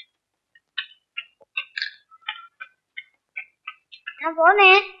 ഞാൻ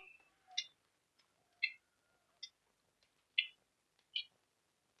പോന്നേ.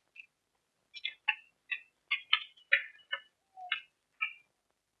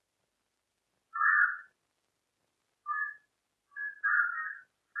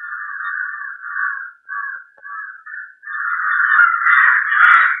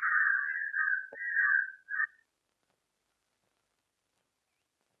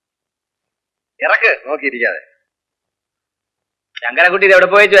 ഇറക്ക് നോക്കിയിരിക്കാതെ. ശങ്കരക്കുട്ടി എവിടെ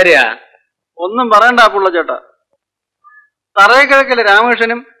പോയിച്ച് വരിക? ഒന്നും പറയണ്ട പുള്ളച്ചേട്ടാ. തറയക്കിഴക്കിലെ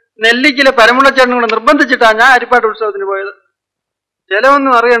രാമകൃഷ്ണനും നെല്ലിക്കിലെ പരമുള്ളച്ചേട്ടനും കൂടെ നിർബന്ധിച്ചിട്ടാ ഞാൻ അരിപ്പാട്ട് ഉത്സവത്തിന് പോയത്.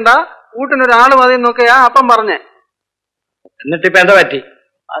 ചെലവൊന്നും അറിയണ്ട, കൂട്ടിനൊരാള് മതി നോക്കിയാ അപ്പം പറഞ്ഞേ. എന്നിട്ടിപ്പ എന്താ പറ്റി?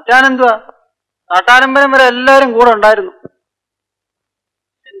 അച്ഛനെന്തുവാ, നാട്ടാരമ്പരം വരെ എല്ലാരും കൂടെ ഉണ്ടായിരുന്നു.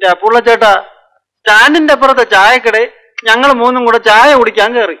 എന്റെ അപ്പുള്ളച്ചേട്ടാ, സ്റ്റാൻഡിന്റെ അപ്പുറത്തെ ചായക്കടയിൽ ഞങ്ങൾ 3 കൂടെ ചായ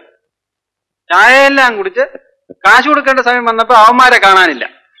കുടിക്കാൻ കയറി. ചായയെല്ലാം കുടിച്ച് കാശ് കൊടുക്കേണ്ട സമയം വന്നപ്പോ അവന്മാരെ കാണാനില്ല.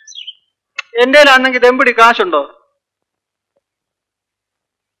 എന്റെ കയ്യിലാണെങ്കിൽ തെമ്പിടി കാശുണ്ടോ?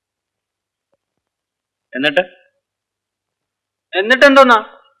 എന്നിട്ടെന്തോന്നാ,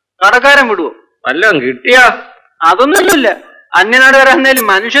 കടക്കാരൻ വിടുവോ? വല്ലതും കിട്ടിയാ? അതൊന്നുമില്ല. അന്യനാടുകാരാന്നേലും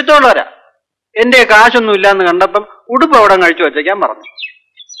മനുഷ്യത്തോടെ എന്റെ കാശൊന്നും ഇല്ലാന്ന് കണ്ടപ്പം ഉടുപ്പ് അവിടെ കഴിച്ചു വച്ചേക്കാൻ പറഞ്ഞു.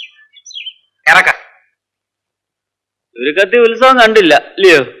 ഇറക്ക. ചുരുക്കത്തി ഉത്സവം കണ്ടില്ല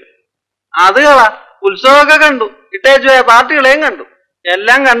ഇല്ലയോ? അത് കളാ, ഉത്സവമൊക്കെ കണ്ടു, ഇട്ടേച്ചു പോയ പാർട്ടികളെയും കണ്ടു.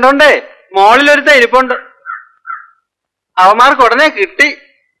 എല്ലാം കണ്ടോണ്ടേ മോളിലൊരുത്ത ഇരിപ്പുണ്ട്. അവന്മാർക്ക് ഉടനെ കിട്ടി.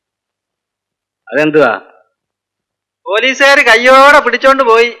 അതെന്തുവാ? പോലീസുകാര് കയ്യോടെ പിടിച്ചോണ്ട്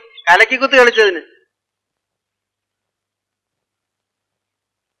പോയി, കലക്കിക്കുത്ത് കളിച്ചതിന്.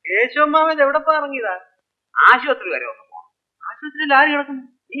 കേശവമാവൻ എവിടെ ഇറങ്ങിയതാ? ആശുപത്രി വരെ ഒന്ന് പോകണം. ആശുപത്രിയിൽ ആര് കിടക്കുന്നു?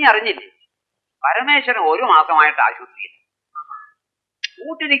 നീ അറിഞ്ഞില്ലേ? പരമേശ്വരൻ 1 മാസമായിട്ട് ആശുപത്രിയിൽ.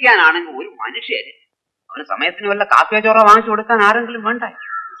 കൂട്ടിരിക്കാനാണെങ്കിൽ ഒരു മനുഷ്യര്. അവന് സമയത്തിന് വല്ല കാപ്പിയോ ചോറോ വാങ്ങിച്ചു കൊടുക്കാൻ ആരെങ്കിലും വേണ്ട.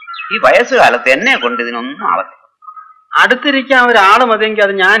 ഈ വയസ്സുകാലത്ത് എന്നെ കൊണ്ട് ഇതിനൊന്നും ആവത്തില്ല. അടുത്തിരിക്കാൻ ഒരാള് മതിയെങ്കിൽ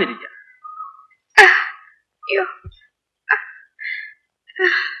അത് ഞാനിരിക്കാം.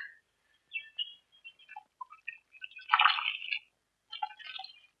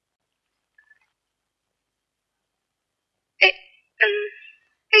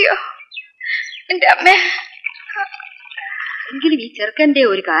 അയ്യോ എന്റെ അമ്മേ. എങ്കിലും ഈ ചെറുക്കന്റെ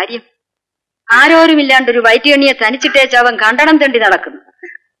ഒരു കാര്യം, ആരോരുമില്ലാണ്ടൊരു വയറ്റിയണിയെ തനിച്ചിട്ടേച്ച് അവൻ കണ്ടണം തെണ്ടി നടക്കുന്നു.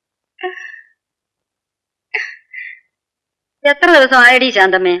 എത്ര ദിവസം ആയടി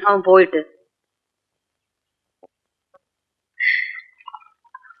ശാന്തമ്മേ അവൻ പോയിട്ട്?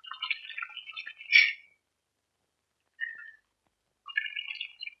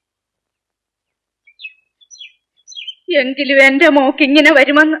 എങ്കിലും എന്റെ മോക്ക് ഇങ്ങനെ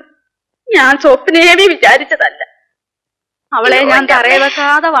വരുമെന്ന് ഞാൻ സ്വപ്നേവി വിചാരിച്ചതല്ല. അവളെ ഞാൻ തറയെ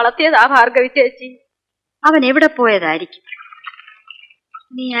വെക്കാതെ വളർത്തിയതാ ഭാർഗവി ചേച്ചി. അവൻ എവിടെ പോയതായിരിക്കും?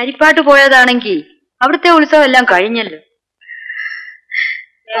 നീ അരിപ്പാട്ട് പോയതാണെങ്കിൽ അവിടുത്തെ ഉത്സവം എല്ലാം കഴിഞ്ഞല്ലോ.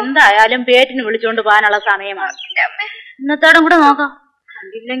 എന്തായാലും പേറ്റിന് വിളിച്ചോണ്ട് പോകാനുള്ള സമയമാണ്. ഇന്നത്തോടും കൂടെ നോക്കാം.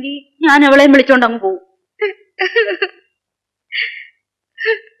 കണ്ടില്ലെങ്കിൽ ഞാൻ അവളെയും വിളിച്ചോണ്ട് അങ്ങ് പോകും.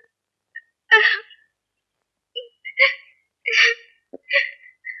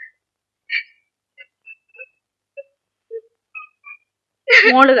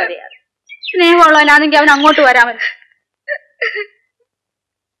 മോള് കരയാതെ. സ്നേഹമുള്ളവനാണെങ്കിൽ അവൻ അങ്ങോട്ട് വരാമല്ലോ.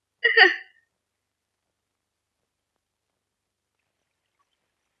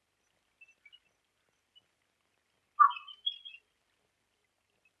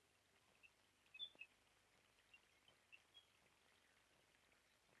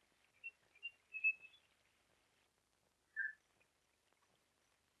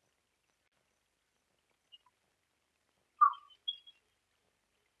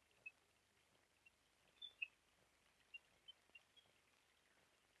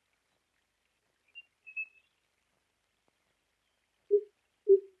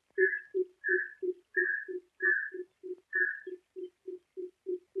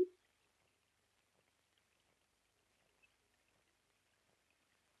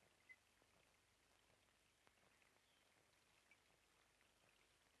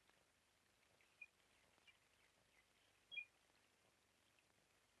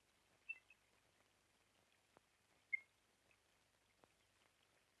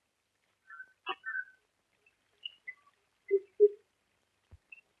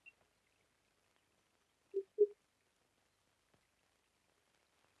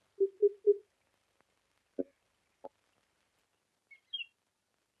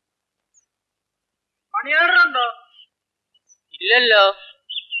 മണിയാറുണ്ടോ? ഇല്ലല്ലോ.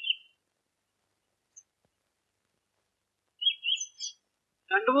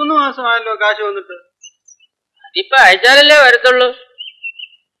 രണ്ടു മൂന്ന് മാസമായല്ലോ കാശ് വന്നിട്ട്. ഇപ്പൊ അയച്ചാലല്ലേ വരത്തുള്ളൂ.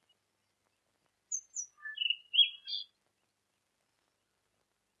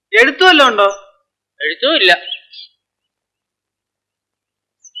 എഴുത്തുമല്ലോ ഉണ്ടോ? എഴുത്തും ഇല്ല.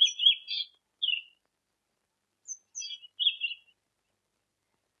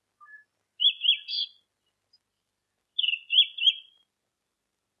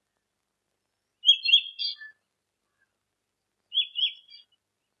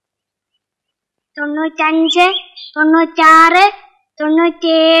 തൊണ്ണൂറ്റഞ്ച്, 96,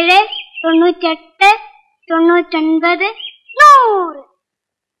 97, 98, 99, 100.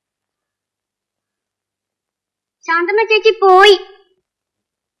 ശാന്തമ്മ ചേച്ചി പോയി.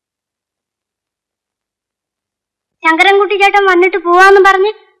 ശങ്കരൻകുട്ടി ചേട്ടൻ വന്നിട്ട് പോവാന്ന്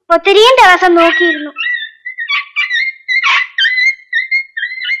പറഞ്ഞ് ഒത്തിരിയും ദിവസം നോക്കിയിരുന്നു.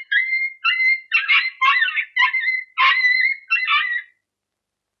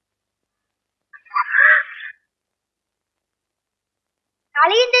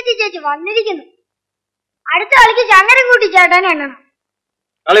 കളിയും തെറ്റി ചേച്ചി വന്നിരിക്കുന്നു. അടുത്ത കളിക്ക് ശങ്കരൻകുട്ടി ചേട്ടൻ എണ്ണണം.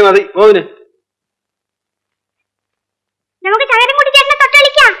 കളി മതി, പോവിന്. നമുക്ക് ശങ്കരൻകുട്ടി ചേട്ടനെ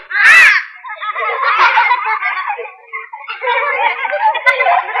തൊട്ടളിക്കാം.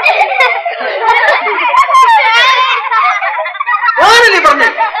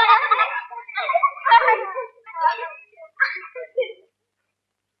 പറഞ്ഞു.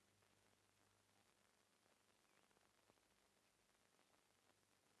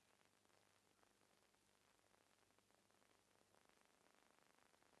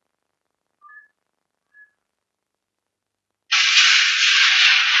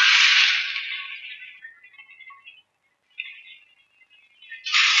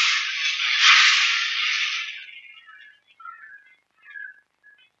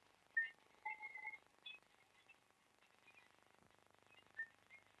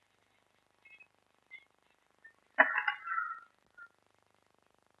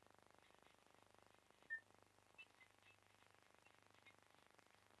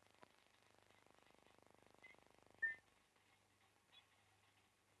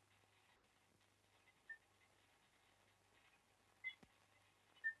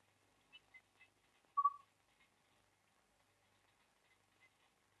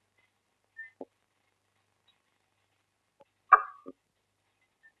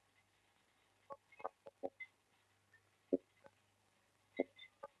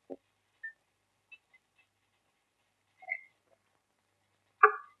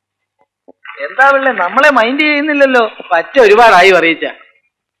 എന്താ പിള്ളേ നമ്മളെ മൈൻഡ് ചെയ്യുന്നില്ലല്ലോ. പറ്റ ഒരുപാടായി അറിയിച്ച.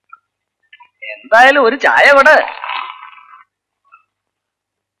 എന്തായാലും ഒരു ചായ ഇവിടെ.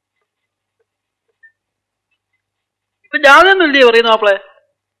 ഇപ്പൊ ജാതൊന്നും ഇല്ലേ പറയുന്ന മാപ്പിളെ?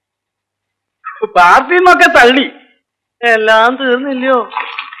 പാർട്ടിന്നൊക്കെ തള്ളി. എല്ലാം തീർന്നില്ലയോ?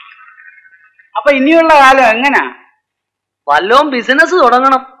 അപ്പൊ ഇനിയുള്ള കാലം എങ്ങനാ? വല്ലോം ബിസിനസ്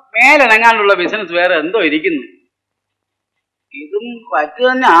തുടങ്ങണം. മേലിണങ്ങാനുള്ള ബിസിനസ് വേറെ എന്തോ ഇരിക്കുന്നു. ഇതും പറ്റു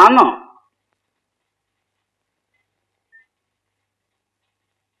തന്നെ ആണോ?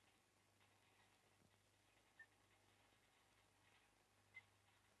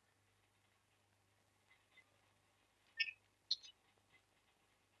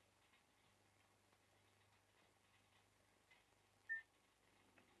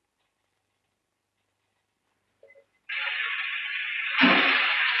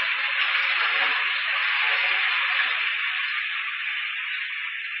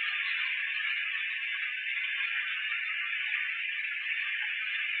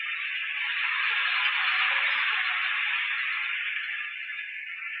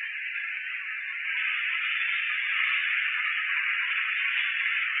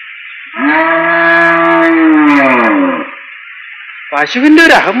 പശുവിന്റെ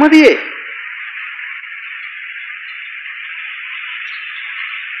ഒരു അഹമ്മദിയെ.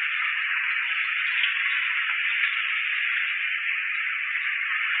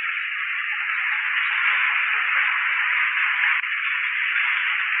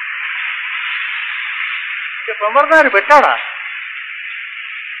 പെട്ടാടാ.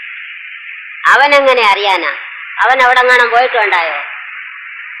 അവനെങ്ങനെ അറിയാനാ? അവൻ അവിടെ കാണാൻ പോയിട്ടുണ്ടായോ?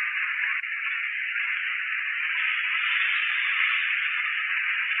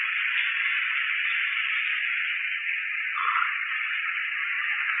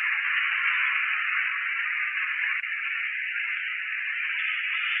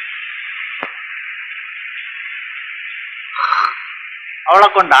 അവളെ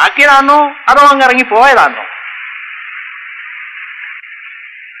കൊണ്ടാക്കിയതാണോ അതോ അങ്ങിറങ്ങി പോയതാണോ?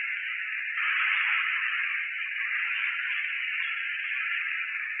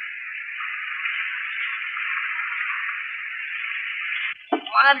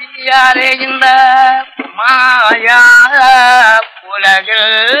 അറിയാതെ இந்த மாயா உலகில்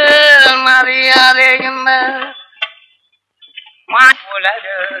அறியாதே இந்த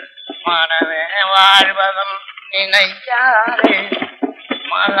உலகில் மனமே வாழ்வதும் நினைக்காதே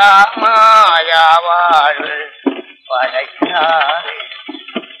மகா மாயா வாழ்வு படைக்காதே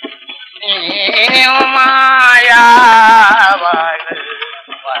நீ மாயா வாழ்வு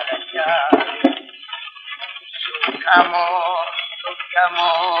படைக்காதே சுகமோ துக்கமோ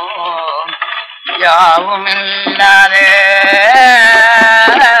யாவுமில்லாதே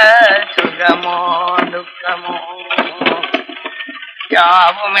சுகமோ துக்கமோ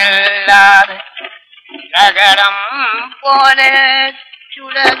யாவுமில்லாதே சகடம் போலே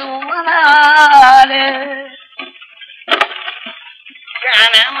சுடதுவனாலே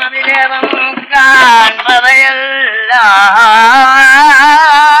கனமதிலேவம் காண்பதையெல்லாம்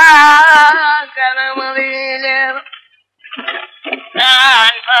கனமதிலேவம்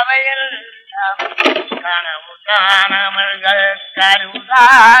காண்பதையெல்லாம் கனவு காணமல்கள்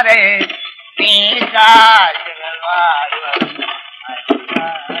கருதாரே நீ காசுகள் வாழ்வதும்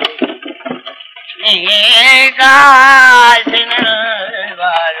நீ காசினில்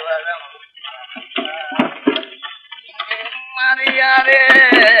வாழ்வதும் அறியாதே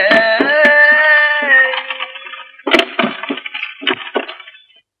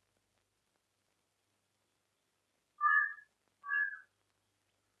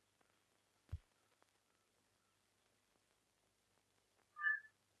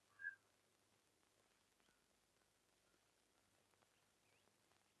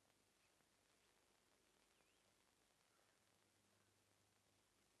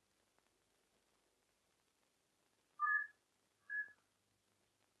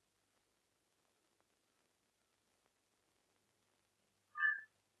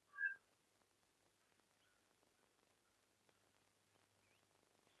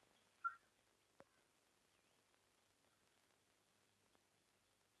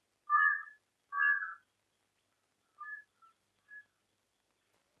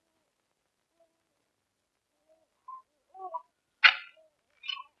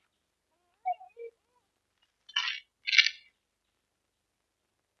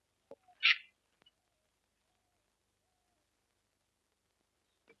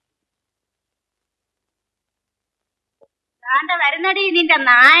വരുന്നടി നിന്റെ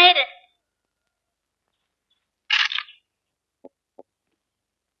നായര്.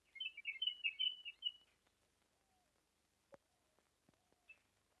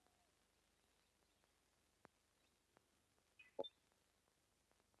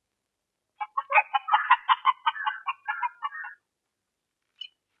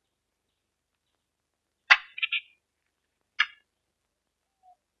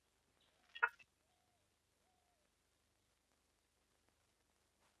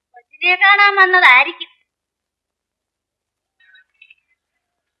 കൊച്ചിനെ കാണാൻ വന്നതായിരിക്കും.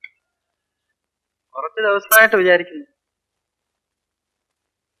 കുറച്ച് ദിവസമായിട്ട് വിചാരിക്കുന്നു.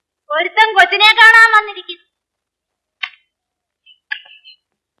 ഒരുത്തൻ കൊച്ചിനെ കാണാൻ വന്നിരിക്കുന്നു.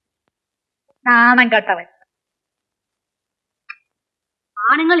 നാണം കെട്ടവൻ.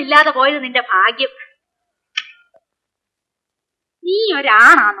 ആണുങ്ങളില്ലാതെ പോയത് നിന്റെ ഭാഗ്യം. നീ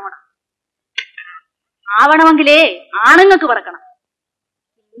ഒരാണാന്നോണം. ആവണമെങ്കിലേ ആണുങ്ങൾക്ക് പറക്കണം.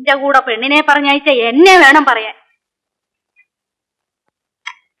 നിന്റെ കൂടെ പെണ്ണിനെ പറഞ്ഞയച്ച എന്നെ വേണം പറയാൻ.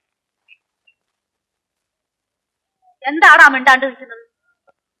 എന്താടാ മിണ്ടാണ്ട് നിൽക്കുന്നത്?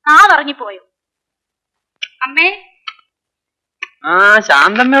 നാവറങ്ങിപ്പോയോ? അമ്മേ, ആ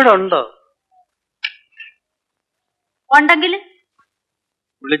ശാന്തമ്മയോടെ ഉണ്ടോ? ഉണ്ടെങ്കിൽ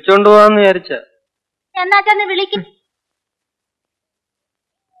വിളിച്ചോണ്ട് പോവാന്ന് വിചാരിച്ച. എന്നാ ചെന്ന് വിളിക്കും.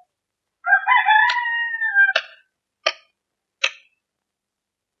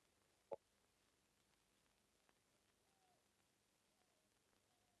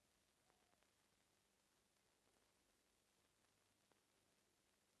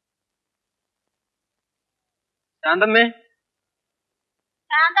 ശാന്തമ്മേ,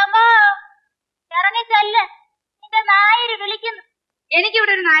 ശാന്തമ്മോ, ഇറങ്ങി ചെല്ല്. നിന്റെ നായര് വിളിക്കുന്നു.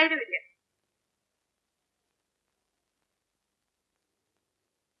 എനിക്കിവിടെ ഒരു നായരുമില്ല.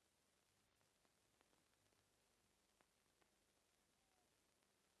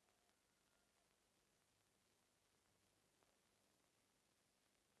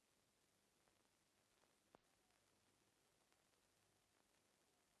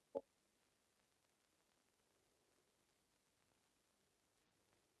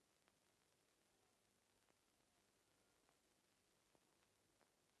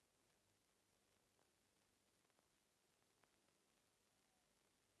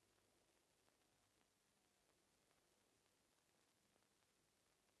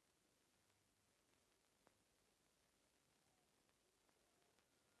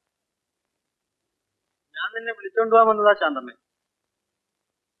 ഞാൻ നിന്നെ വിളിച്ചോണ്ട് പോകാൻ വന്നതാ ശാന്തമ്മേ.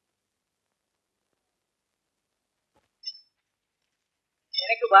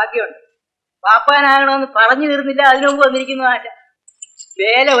 എനിക്ക് ഭാഗ്യമുണ്ട്. പാപ്പാനാകണമെന്ന് പറഞ്ഞു തീർന്നില്ല, അതിനു മുമ്പ് വന്നിരിക്കുന്നു ആശ.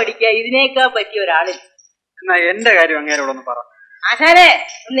 വേല പഠിക്കുക ഇതിനേക്കാ പറ്റിയ ഒരാളില്ല. എന്നാ എന്റെ കാര്യം അങ്ങേരോടൊന്ന് പറ. ആശാനെ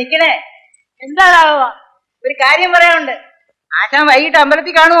ഒന്ന് നിക്കണേ. എന്താണാവുക? ഒരു കാര്യം പറയാനുണ്ട്. ആശാൻ വൈകിട്ട്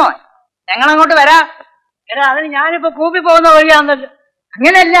അമ്പലത്തിൽ കാണുമോ? ഞങ്ങൾ അങ്ങോട്ട് വരാം. എടാ അതിന് ഞാനിപ്പോ കൂപ്പി പോകുന്ന വഴിയാണല്ലോ.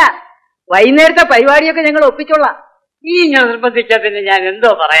 അങ്ങനല്ല, വൈകുന്നേരത്തെ പരിപാടിയൊക്കെ ഞങ്ങൾ ഒപ്പിച്ചോളാം. ഈ ഞാൻ നിർബന്ധിച്ച പിന്നെ ഞാൻ എന്തോ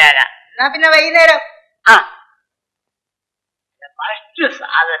പറയാനാ. എന്നാ പിന്നെ വൈകുന്നേരം. ആ ഫസ്റ്റ്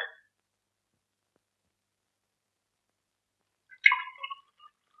സാധനം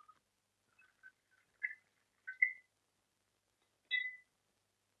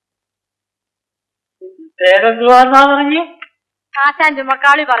പേരെന്തുവാന്നാ പറഞ്ഞ്? ആശാൻ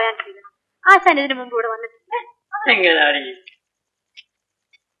ചുമക്കാളി പറയാൻ ചെയ്യണം. ആശാൻ ഇതിനു മുമ്പ് ഇവിടെ വന്നിട്ടില്ലേ? എങ്ങനെയാണ്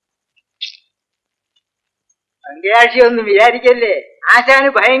സംഖ്യാക്ഷി ഒന്നും വിചാരിക്കല്ലേ, ആശാന്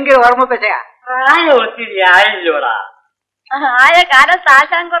ഭയങ്കര ഓർമ്മ പശയാ. പ്രായം ഒത്തിരി ആയില്ലോടാ. ആയ കാലത്ത്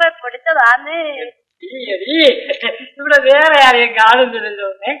ആശാൻ കുറെ പൊടിച്ചതാന്ന്. ഇവിടെ വേറെ ആരെയും കാണുന്നില്ലല്ലോ.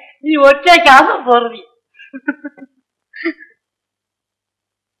 നീ ഒറ്റയ്ക്കാണോ പോർവി?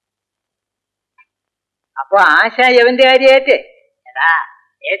 അപ്പൊ ആശ എവന്റെ കാര്യം ഏറ്റേ? എടാ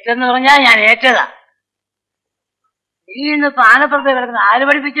ഏറ്റെന്ന് പറഞ്ഞാ ഞാൻ ഏറ്റതാ. നീ ഇന്ന് പാനപ്പുറത്ത് കിടക്കുന്ന ആര്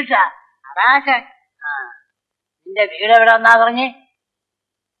പഠിപ്പിച്ചിട്ടാ? അതാശാൻ. നിന്റെ വീട് എവിടെ വന്നാ പറഞ്ഞേ?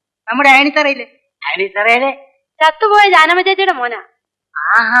 നമ്മുടെ അയണിത്തറയില്ലേ? അയണിത്തറയിലെ ചത്തുപോയ ജാനമ്മ ചേച്ചിയുടെ മോനാ.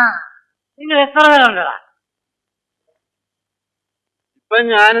 ആഹാ, നിങ്ങൾ എത്ര പേരുണ്ടടാ? ഇപ്പൊ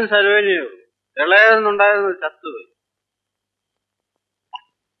ഞാനും സരോനിയോ ഇളയതെന്നുണ്ടായിരുന്നു, ചത്തുപോയി.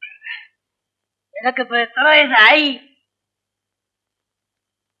 നിനക്കിപ്പോ എത്ര വയസ്സായി?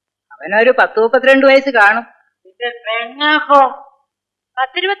 അവനൊരു 10-32 വയസ്സ് കാണും. നിന്റെ പെങ്ങാക്കോ?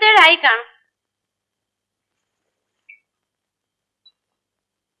 10-27 കാണും.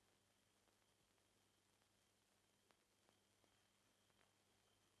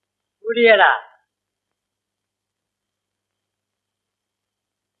 കൂടിയടാ.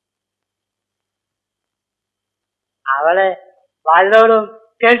 അവളെ വല്ലോടും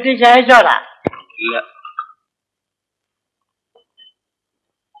കെട്ടി ശേഷോടാ? ഇല്ല,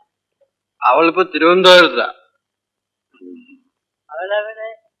 അവളിപ്പോ തിരുവനന്തപുരത്താ. അവളവിടെ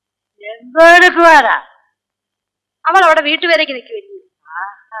എന്തോ എടുക്കുവാടാ? അവൾ അവിടെ വീട്ടുപേരേക്ക് നിൽക്കുവല്ലേ.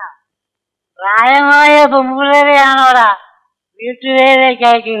 പ്രായമായ പെൺപിള്ളേരെയാണോടാ വീട്ടുപേരേക്ക്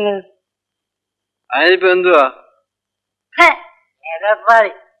അയക്കുന്നത്? അതിനിപ്പോ എന്തുവാ?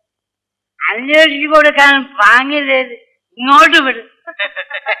 എടപ്പാടി അന്വേഷിച്ചു കൊടുക്കാൻ വാങ്ങിയത് ഇങ്ങോട്ട് വിടും.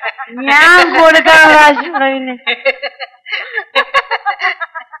 ഞാൻ കൊടുക്കാൻ കാശുണ്ട്.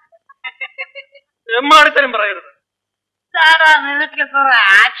 എമ്മാടിത്തരം പറയരുത്. സാറാ നിനക്ക് ഇത്ര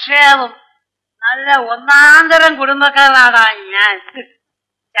ആക്ഷേപം. നല്ല ഒന്നാന്തരം കുടുംബക്കാരാടാ ഞാൻ.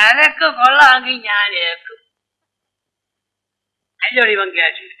 ചരക്ക് കൊള്ളാമെങ്കിൽ ഞാൻ ഏൽക്കും. അല്ലോടി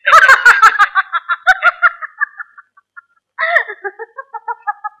പങ്കാശി.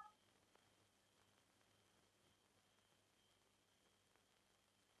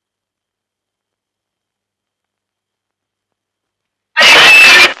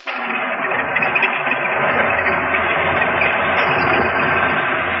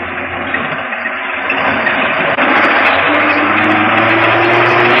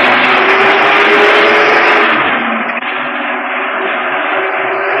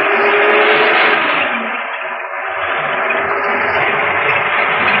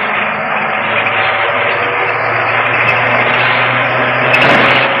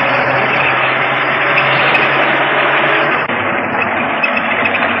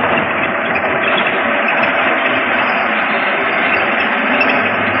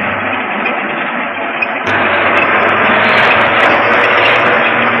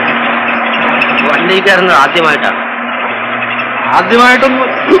 കയറുന്നത് ആദ്യമായിട്ടാണ്. ആദ്യമായിട്ടൊന്നും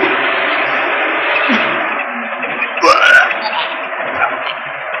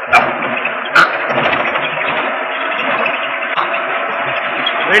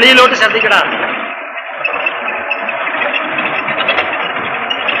വെളിയിലോട്ട് ശ്രദ്ധിക്കടാ.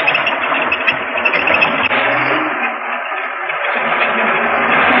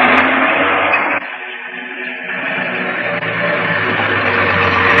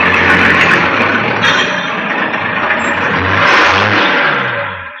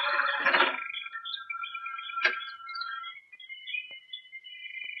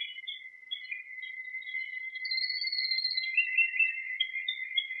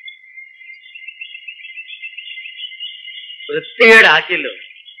 വൃത്തികേടാക്കിയല്ലോ.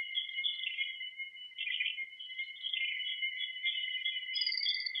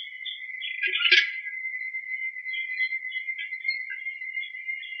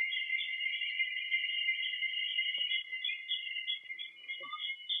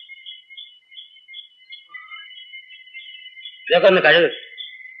 ഇതൊക്കെ ഒന്ന് കഴുകു.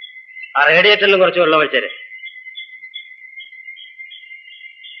 ആ റേഡിയേറ്ററിലും കുറച്ച് വെള്ളം ഒഴിച്ചേരെ.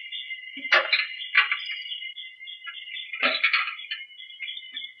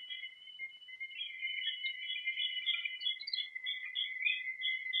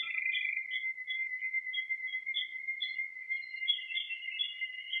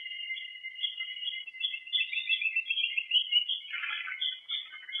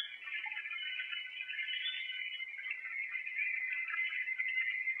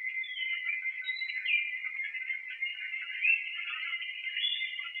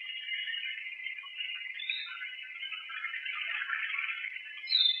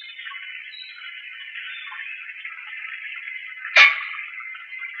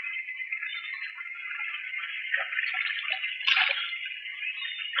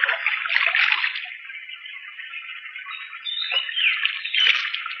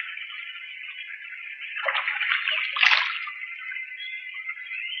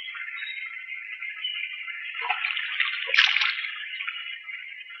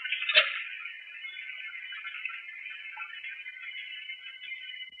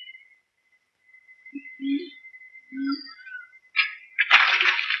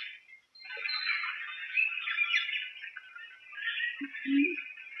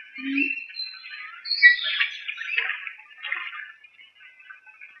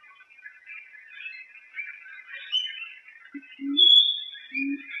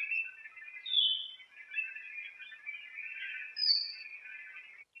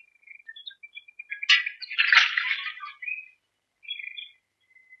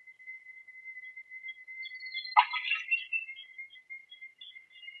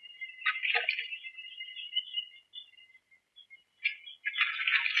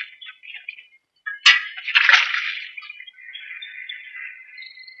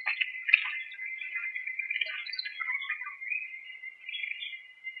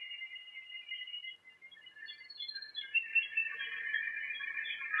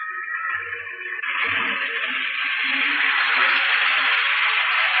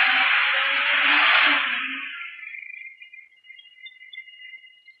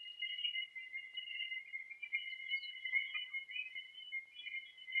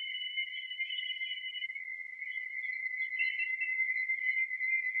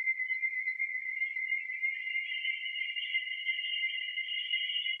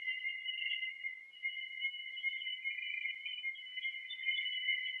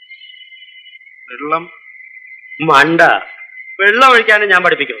 വെള്ളം മണ്ട. വെള്ളം ഒഴിക്കാനും ഞാൻ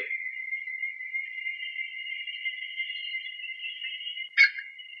പഠിപ്പിക്കുന്നു.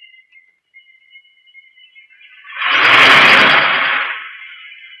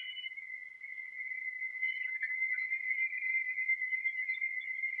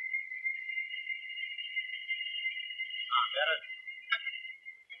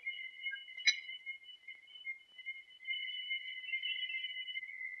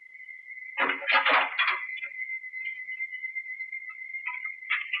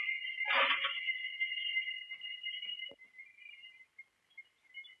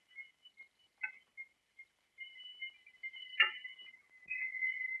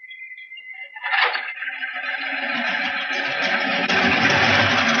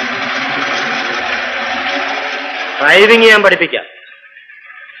 ഡ്രൈവിംഗ് ഞാൻ പഠിപ്പിക്കാം.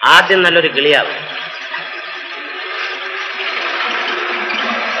 ആദ്യം നല്ലൊരു കിളിയാവും.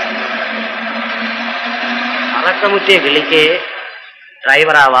 അറക്കമുറ്റിയ കിളിക്ക്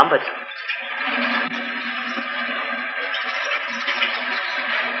ഡ്രൈവറാവാൻ പറ്റും.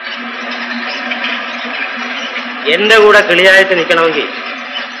 എന്റെ കൂടെ കിളിയായിട്ട് നിൽക്കണമെങ്കിൽ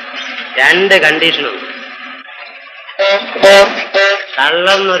 2 കണ്ടീഷനുണ്ട്.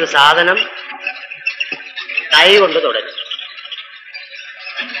 തള്ളുന്നൊരു സാധനം കൈ കൊണ്ട് തുടരും.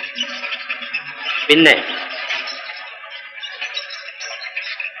 പിന്നെ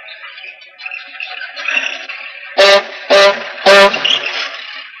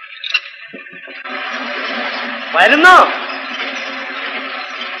വരുന്നോ?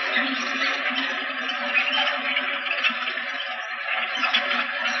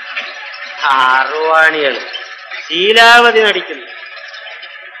 അറുവാണികൾ ശീലാവതി നടിക്കുന്നു.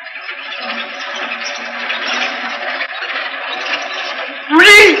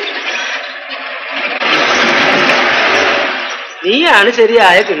 നീയാണ്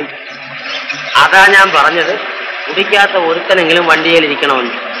ശരിയായ കിളി. അതാ ഞാൻ പറഞ്ഞത് കുടിക്കാത്ത ഒരുത്തനെങ്കിലും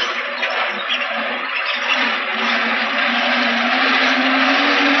വണ്ടിയിലിരിക്കണമെന്ന്.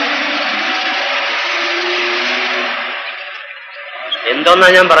 എന്തോന്നാ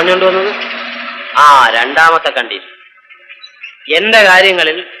ഞാൻ പറഞ്ഞുകൊണ്ട് വന്നത്? ആ, 2ാമത്തെ കണ്ടീഷൻ. എന്റെ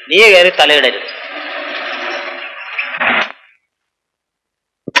കാര്യങ്ങളിൽ നീ കയറി തലയിടരുത്.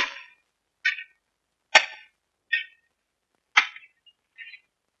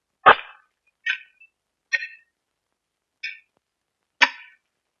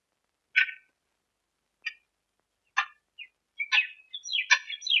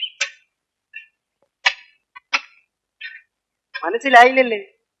 മനസ്സിലായില്ലല്ലേ?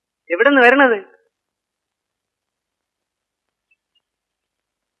 എവിടുന്ന് വരണത്?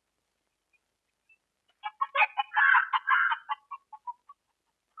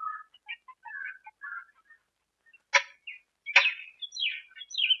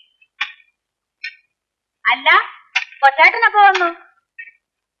 അല്ല, കൊച്ചാട്ടനപ്പോ വന്നു?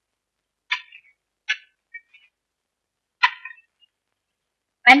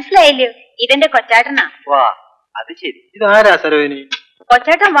 മനസ്സിലായില്ലയോ? ഇതെന്റെ കൊച്ചാട്ടനാ. വാ, അത് ശരി. ഇതാരാ സരോജിനി?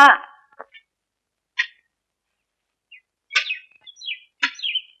 കൊച്ചാട്ടൻ വാ.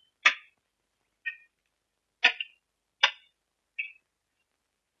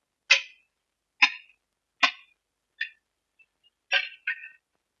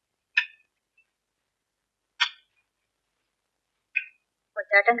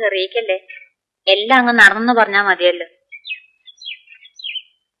 കൊച്ചാട്ടൻ കയറിയേക്കല്ലേ, എല്ലാം അങ്ങ് നടന്നെന്ന് പറഞ്ഞാ മതിയല്ലോ.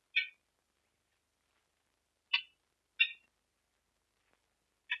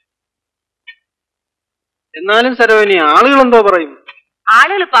 എന്നാലും സരോജിനി, ആളുകൾ എന്തോ പറയും?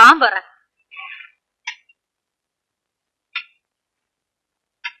 ആളുകൾ പാവം പറ.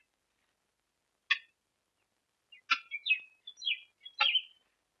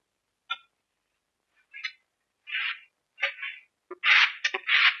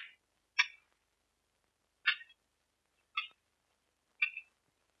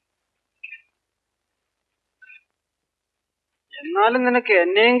 എന്നാലും നിനക്ക്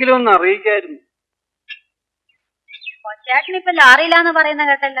എന്നെയെങ്കിലും ഒന്ന് അറിയിക്കായിരുന്നു. കൊച്ചാട്ടനിപ്പൊ ലാറിയില്ലാന്ന് പറയുന്ന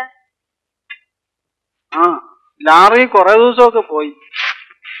കേട്ടല്ല. ആ, ലാറി കുറെ ദിവസമൊക്കെ പോയി.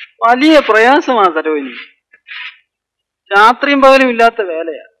 വലിയ പ്രയാസമാ സരോജിനി. രാത്രിയും പകലും ഇല്ലാത്ത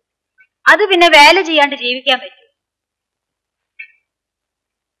വേലയാ. അത് പിന്നെ വേല ചെയ്യാണ്ട് ജീവിക്കാൻ പറ്റും?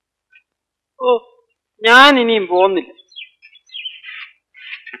 ഓ, ഞാൻ ഇനിയും പോകുന്നില്ല.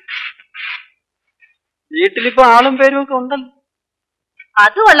 വീട്ടിലിപ്പോ ആളും പേരും ഒക്കെ ഉണ്ടല്ലോ.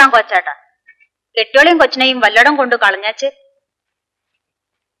 അത് കൊള്ളാം കൊച്ചാട്ട. കെട്ടിയോളെയും കൊച്ചിനെയും വല്ലടം കൊണ്ട് കളഞ്ഞാച്ച്.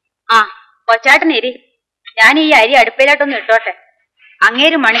 ആ, കൊച്ചാട്ടനേരി, ഞാൻ ഈ അരി അടുപ്പിലോട്ടൊന്ന് ഇട്ടോട്ടെ.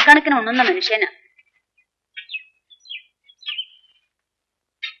 അങ്ങേര് മണിക്കണക്കിന് ഉണ്ണുന്ന മനുഷ്യനാ.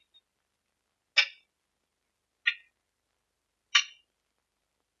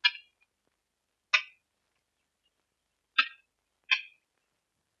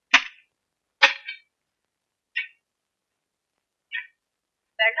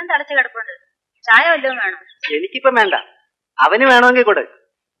 വെള്ളം തിളച്ച് കിടപ്പുണ്ട്. ചായ വല്ലതും വേണം? എനിക്കിപ്പം വേണ്ട, അവന് വേണമെങ്കിൽ കൂടെ.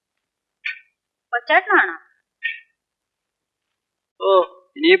 കൊച്ചാട്ടനാണോ? ഓ,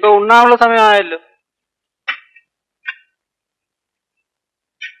 ഇനിയിപ്പോ ഉണ്ണാനുള്ള സമയമായല്ലോ.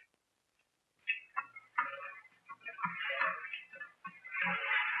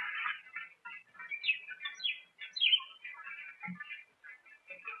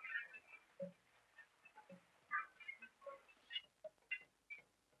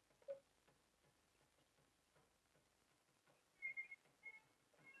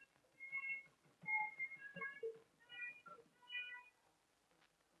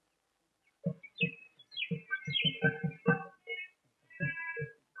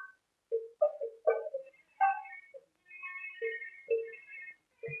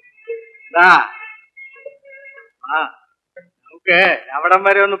 നമുക്ക് അവിടം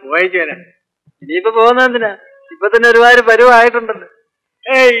വരെ ഒന്ന് പോയേക്കാനാ. ഇനിയിപ്പോ പോകുന്ന എന്തിനാ? ഇപ്പൊ തന്നെ ഒരുപാട് പരുവായിട്ടുണ്ടല്ലോ.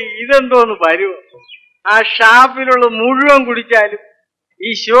 ഏയ്, ഇതെന്തോന്ന് പരുവ? ആ ഷാപ്പിലുള്ള മുഴുവൻ കുടിച്ചാലും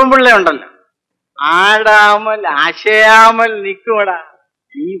ഈ ശിവൻപിള്ള ഉണ്ടല്ലോ, ആടാമൽ അശയാമൽ നിക്കുമടാ.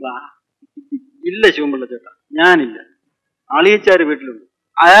 നീ വാ. ഇല്ല ശിവൻപിള്ള ചേട്ടാ, ഞാനില്ല. അളിയച്ചാര് വീട്ടിലുണ്ട്.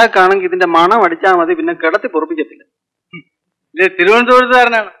 അയാൾക്കാണെങ്കിൽ ഇതിന്റെ മണം അടിച്ചാൽ മതി, പിന്നെ കിടത്തി പൊറപ്പിക്കത്തില്ല. ഇത്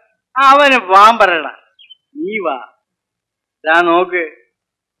തിരുവനന്തപുരത്തുകാരനാണ്, അവന് വാൻ പറയടാ. നീ വാ. ഞാൻ നോക്ക്,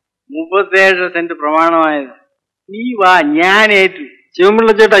 37 സെന്റ് പ്രമാണമായത്. നീ വാ, ഞാൻ ഏറ്റു.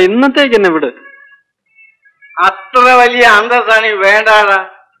 ശിവൻപിള്ള ചേട്ടാ, ഇന്നത്തേക്ക് എന്നെ വിട്. അത്ര വലിയ അന്തസ്സാണ് വേണ്ടാടാ.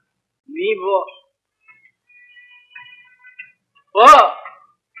 നീ പോ.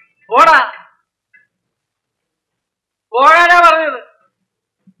 പോടാ, പോകാനാ പറഞ്ഞത്.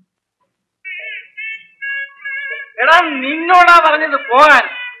 എടാ, നിന്നോടാ പറഞ്ഞത് പോകാൻ.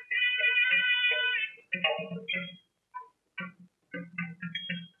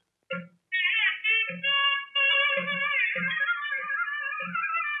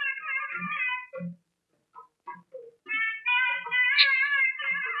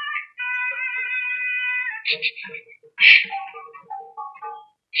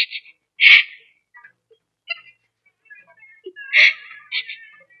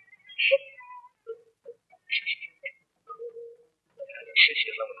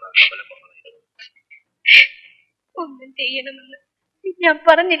 ഒന്നും ചെയ്യണമെന്ന് ഞാൻ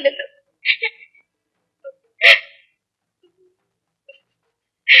പറഞ്ഞില്ലല്ലോ.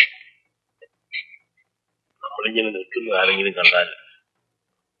 നമ്മളിങ്ങനെ നിൽക്കുന്ന ആരെങ്കിലും കണ്ടാൽ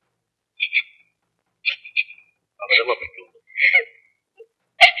അവരെ പറ്റുള്ളൂ.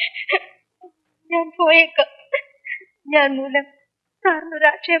 ഞാൻ പോയേക്കാം. ഞാൻ മൂലം സാറിനൊരു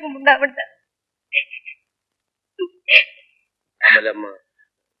ആക്ഷേപം ഉണ്ടാവണ്ട. അമലമ്മ,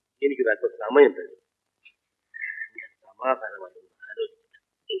 എനിക്കൊരല്പം സമയം തരും. സമാധാനമായി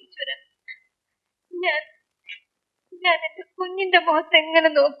ഈശ്വര, ഞാൻ എന്റെ കുഞ്ഞിന്റെ മുഖത്ത് എങ്ങനെ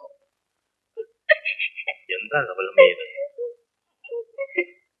നോക്കും? എന്താ കമലമ്മ ഇത്?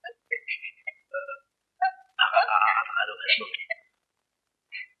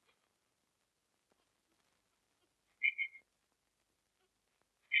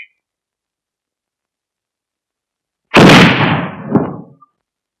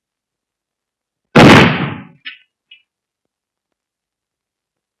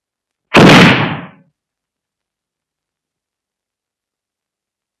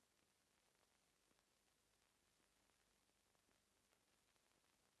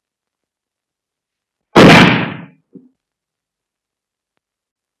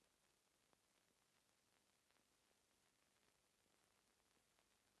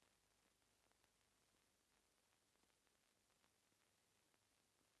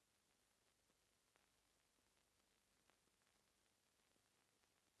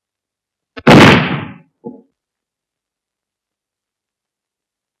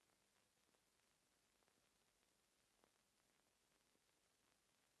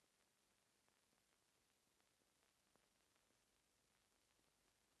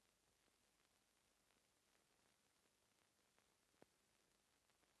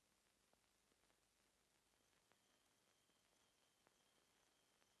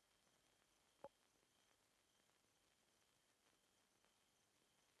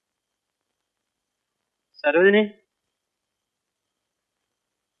 സരോജിനി,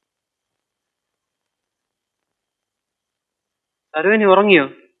 സരോജിനി ഉറങ്ങിയോ?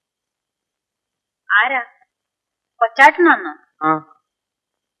 ആരാ? കൊച്ചാട്ടനാന്നോ? ആ.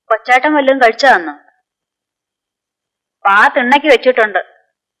 കൊച്ചാട്ടൻ വല്ലതും കഴിച്ചതാന്നോ? തിണ്ണക്കി വെച്ചിട്ടുണ്ട്.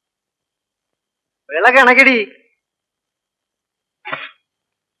 വിള കണക്കടി.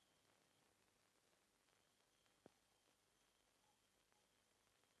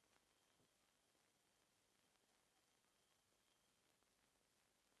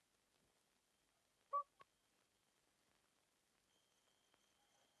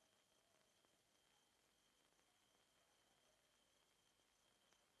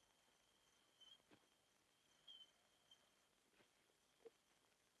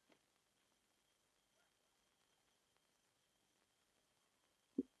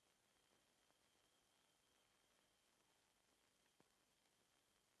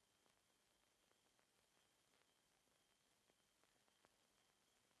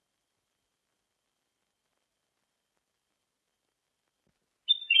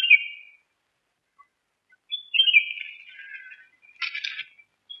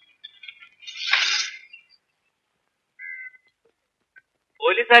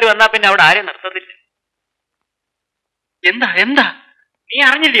 പോലീസുകാർ വന്നാ പിന്നെ അവിടെ ആരും നിർത്തത്തില്ല. എന്താ എന്താ നീ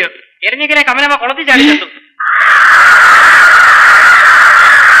അറിഞ്ഞില്ലയോ? എരഞ്ഞിക്കലെ കമലമ്മ കുളത്തിൽ ചാടി ചത്തു.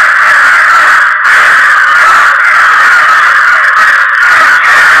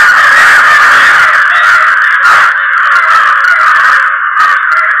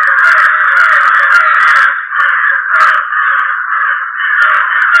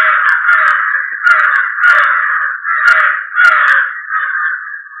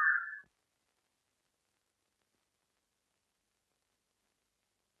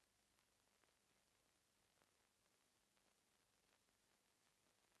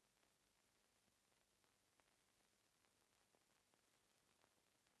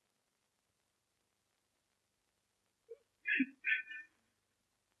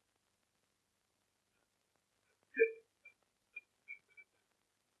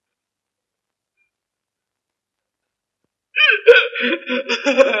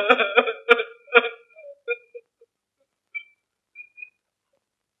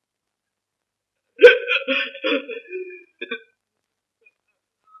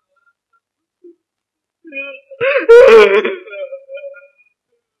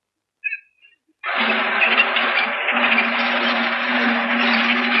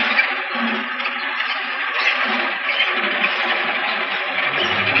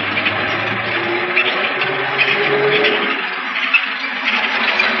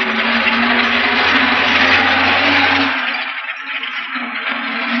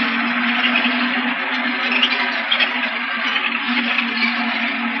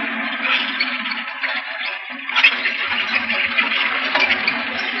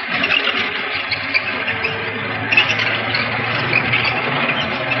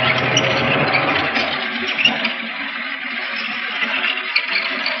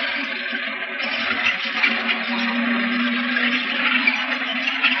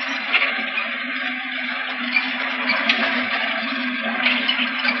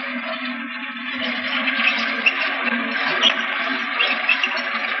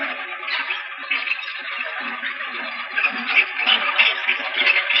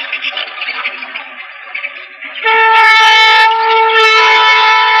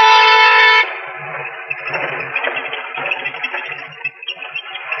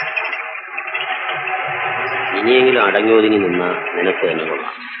 അടങ്ങി ഒതുങ്ങി നിന്നാ നിനക്ക് തന്നെ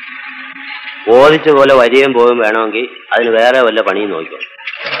കൊള്ളാം. ബോധിച്ച പോലെ വരികയും പോവുകയും വേണമെങ്കിൽ അതിന് വേറെ വല്ല പണിയും നോക്കിക്കോ.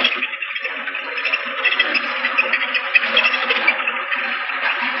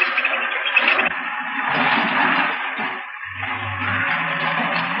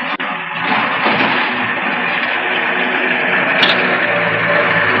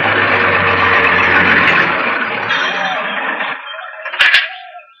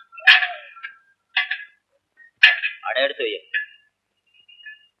 അടയെടുത്ത് വയ്യ.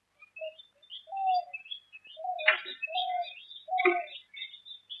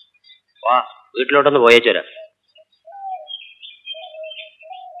 വാ, വീട്ടിലോട്ടൊന്ന് പോയേച്ചുവരാം.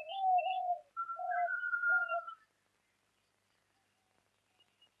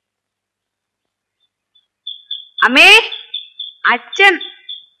 അമ്മേ, അച്ഛൻ.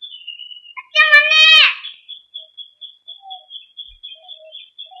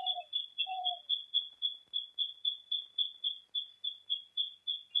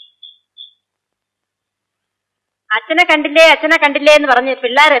 അച്ഛനെ കണ്ടില്ലേ അച്ഛനെ കണ്ടില്ലേ എന്ന് പറഞ്ഞ്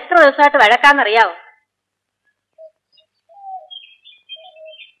പിള്ളേർ എത്ര ദിവസമായിട്ട് വഴക്കാന്നറിയാവോ?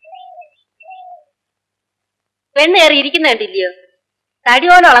 പെണ്ണ് കയറി ഇരിക്കുന്ന കണ്ടില്ലയോ?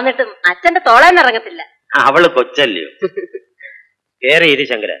 തടിയോടെ വളർന്നിട്ടും അച്ഛന്റെ തോളാൻ ഇറങ്ങത്തില്ല. അവള് കൊച്ചല്ലയോ? കേറി ഇരി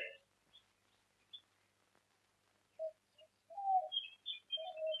ശങ്കര.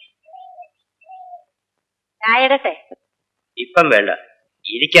 ചായടട്ടെ? ഇപ്പം വേണ്ട,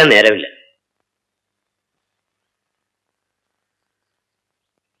 ഇരിക്കാൻ നേരമില്ല.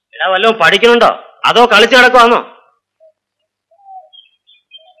 എടാ, വല്ലതും പഠിക്കണുണ്ടോ അതോ കളിച്ചു കിടക്കുവാന്നോ?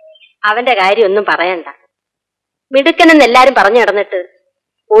 അവന്റെ കാര്യം ഒന്നും പറയണ്ട. മിടുക്കനെന്ന് എല്ലാരും പറഞ്ഞു നടന്നിട്ട്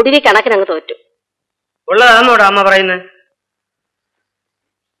ഒടുവി കണക്കിനങ്ങ് തോറ്റു. ഉള്ളതാന്നോടാ അമ്മ പറയുന്നത്?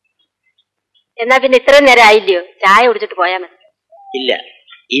 എന്നാ പിന്നെ ഇത്രയും നേരം ആയില്ലയോ? ചായ കുടിച്ചിട്ട് പോയാ മതി. ഇല്ല,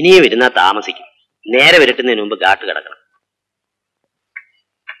 ഇനിയും ഇരുന്നാ താമസിക്കും. നേരെ വിരട്ടുന്നതിന് മുമ്പ് കാട്ട് കിടക്കണം.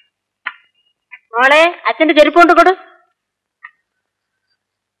 മോളെ, അച്ഛന്റെ ചെരുപ്പ് കൊണ്ട് കൊടു.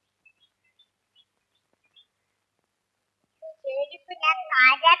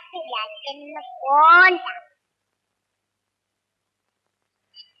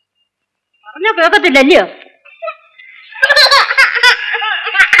 പറഞ്ഞ കേൾക്കത്തില്ലല്ലയോ?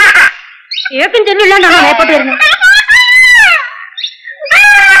 കേൾക്കും ചെല്ലില്ലാണ്ടാണോ മേപ്പോട്ട് വരുന്നത്?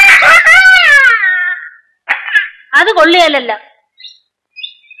 അത് കൊള്ളിയല്ല.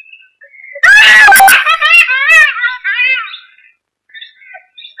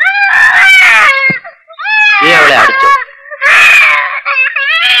 നീ അവളെ അടിച്ചോ?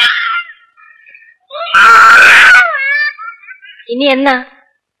 ഇനി എന്നാ?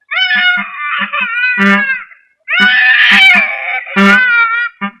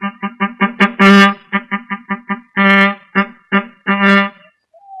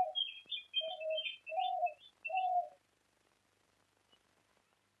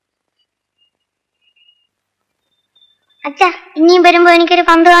 അച്ഛാ, ഇനിയും വരുമ്പോ എനിക്കൊരു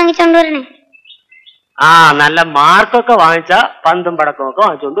പന്ത് വാങ്ങിച്ചോണ്ട് വരണേ. ആ, നല്ല മാർക്കൊക്കെ വാങ്ങിച്ചാ പന്തും പടക്കവും ഒക്കെ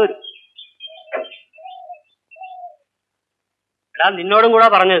വാങ്ങിച്ചോണ്ട് വരും. എടാ, നിന്നോടും കൂടെ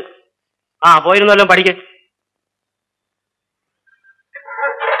പറഞ്ഞത്. പോയിരുന്നല്ലോ പഠിക്ക.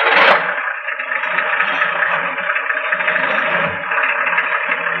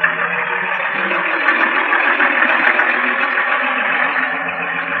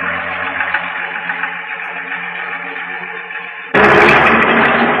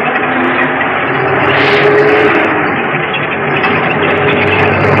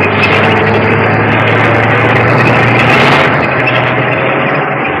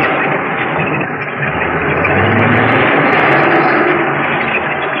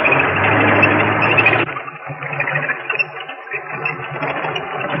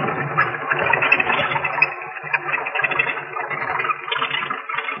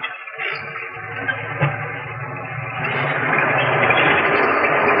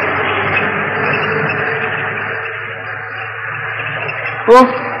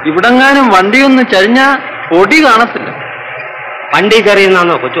 ഇവിടെങ്ങാനും വണ്ടിയൊന്ന് ചരിഞ്ഞാ പൊടി കാണത്തില്ല. വണ്ടി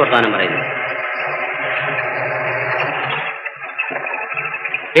കയറിയെന്നാണോ കൊച്ചു വർത്താനം പറയുന്നത്?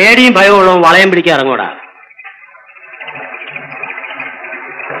 പേടിയും ഭയമുള്ളവും വളയം പിടിക്കാൻ ഇറങ്ങൂടാ.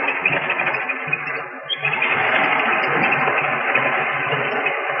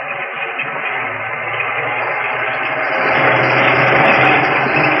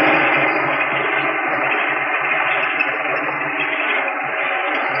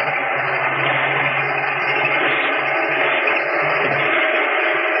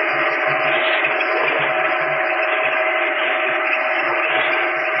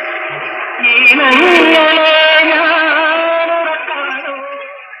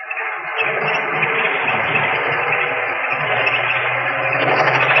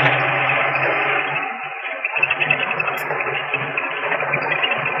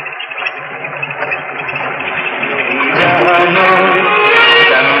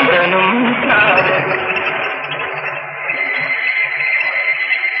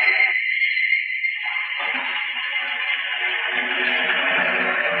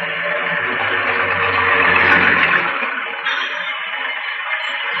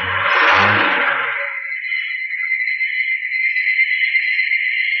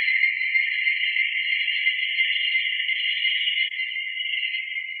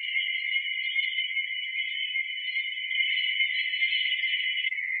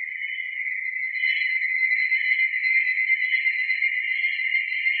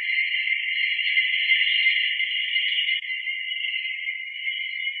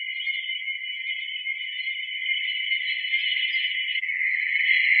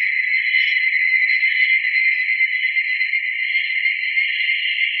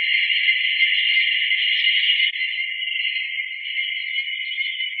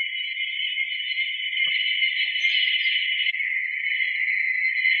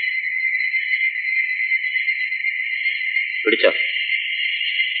 പിടിച്ചോ.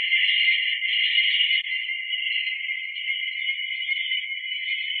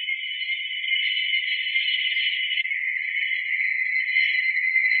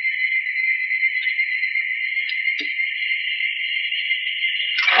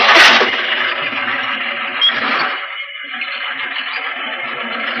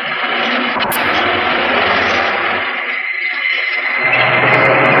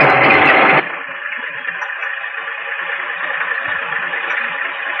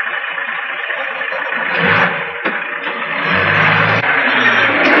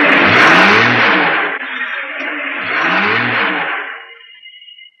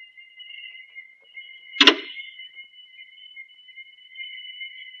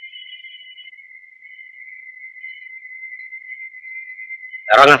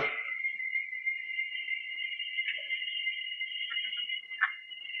 ഇറങ്ങ.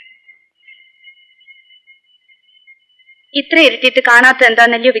 ഇത്ര ഇരുട്ടിട്ട് കാണാത്ത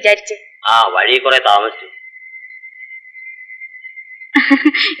എന്താന്നല്ലയോ വിചാരിച്ച്? ആ വഴി കുറെ താമസിച്ചു.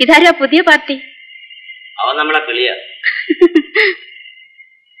 ഇതാരാ പുതിയ പാർട്ടി? അവൻ നമ്മളെ കിളിയാ.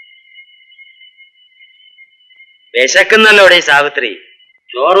 വിശക്കുന്നല്ലോടെ സാവിത്രി,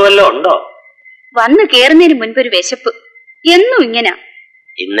 ചോറ് വല്ലതും ഉണ്ടോ? വന്ന് കേറുന്നതിന് മുൻപൊരു വിശപ്പ്. എന്നും ഇങ്ങനെ.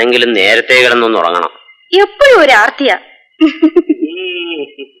 ഇന്നെങ്കിലും നേരത്തെ കിടന്നൊന്ന് ഉറങ്ങണം. എപ്പോഴും ഒരു ആർത്തിയാ.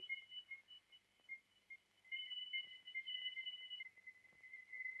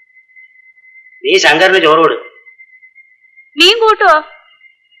 നീ ശങ്കറിന് ചോറ് കൊടു. മീൻ കൂട്ടോ?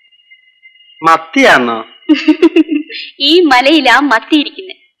 മത്തിയാന്നോ? ഈ മലയിലാ മത്തി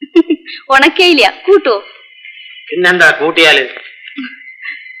ഇരിക്കുന്നെ. ഉണക്കയില്ല, കൂട്ടോ? പിന്നെന്താ കൂട്ടിയാല്?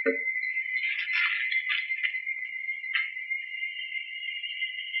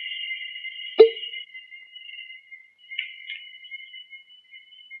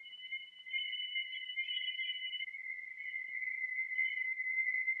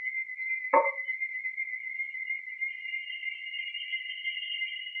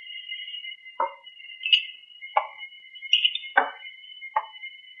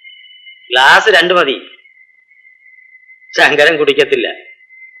 ഗ്ലാസ് 2 മതി. ശങ്കരൻ കുടിക്കത്തില്ല.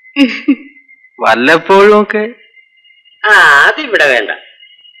 വല്ലപ്പോഴും ഒക്കെ. ആ അതിവിടെ വേണ്ട.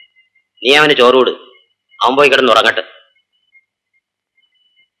 നീ അവന് ചോറ് കൊടു. അവൻ പോയി കിടന്നുറങ്ങട്ടെ.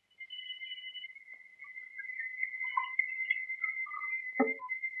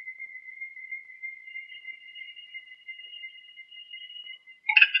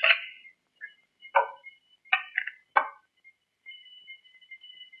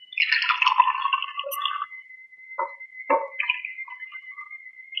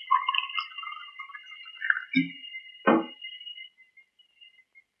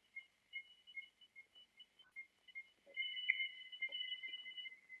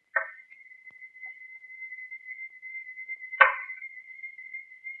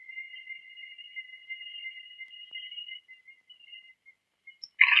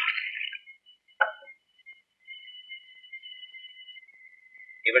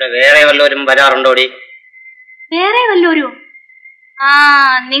 ഇവിടെ വേറെ വല്ലവരും വരാറുണ്ടോടി? വേറെ വല്ലവരോ? ആ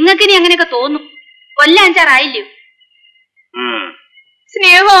നിങ്ങൾക്കിനി അങ്ങനെയൊക്കെ തോന്നും. കൊല്ലം 5-6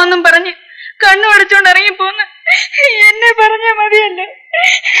 സ്നേഹമൊന്നും പറഞ്ഞ് കണ്ണു അടച്ചോണ്ട് ഇറങ്ങിപ്പോന്ന് എന്നെ പറഞ്ഞാ മതിയല്ലോ.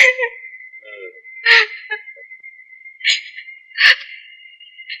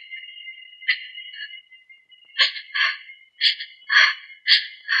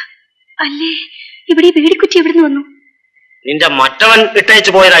 അല്ലേ, ഇവിടെ ഈ വീടിക്കുറ്റി എവിടുന്ന് വന്നു? നിന്റെ മറ്റവൻ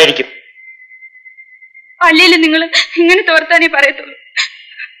ഇട്ടയച്ചു പോയതായിരിക്കും. അല്ലേലും നിങ്ങൾ ഇങ്ങനെ തോർത്താനേ പറയത്തുള്ളൂ.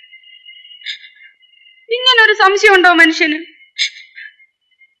 ഇങ്ങനൊരു സംശയം ഉണ്ടോ മനുഷ്യന്?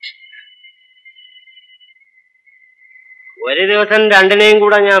 ഒരു ദിവസം രണ്ടിനെയും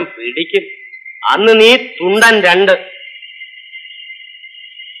കൂടെ ഞാൻ പിടിക്കും. അന്ന് നീ തുണ്ടൻ 2.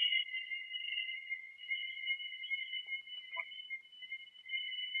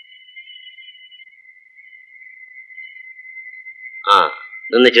 ആ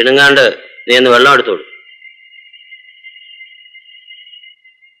നിന്ന് ചിണുങ്ങാണ്ട് നീ ഒന്ന് വെള്ളം എടുത്തോളൂ.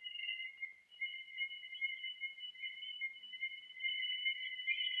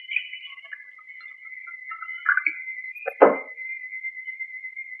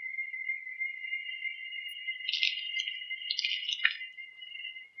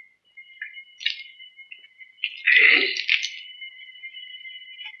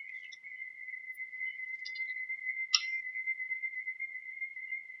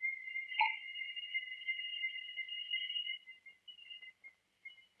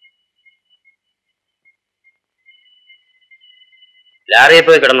 ലാറിയെ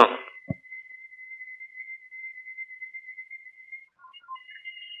പോയി കിടന്നോ.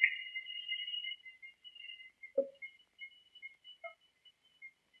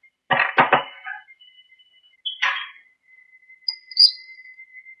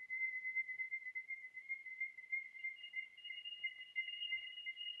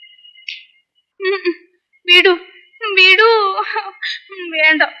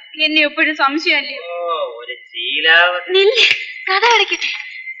 എന്നെ എപ്പോഴും സംശയമല്ലേ? ഒരു ശീലാവതി. കഥ അടയ്ക്കട്ടെ.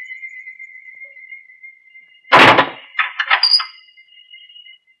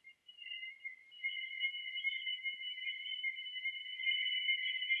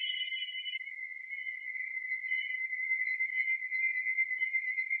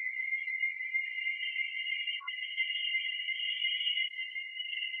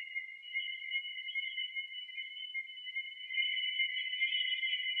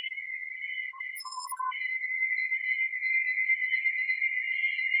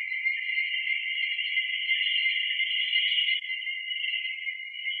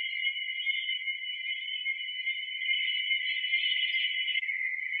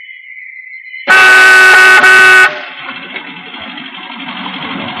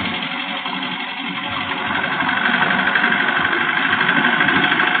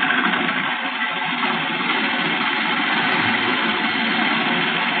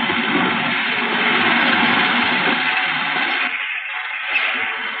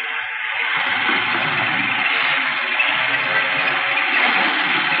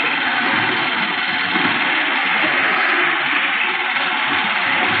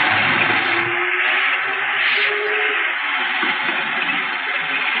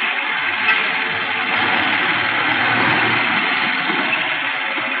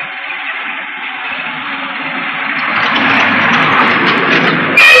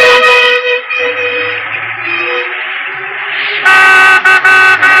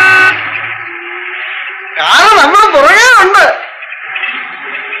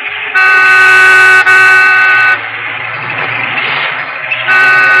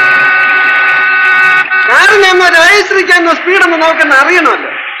 സ്പീഡൊന്ന് നോക്കുന്ന അറിയണമല്ലോ.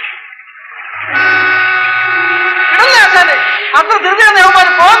 അത്ര ധൃതിയാണ് യവന്മാർ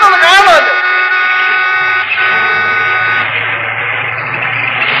പോകുന്നത് കാണുമല്ലോ.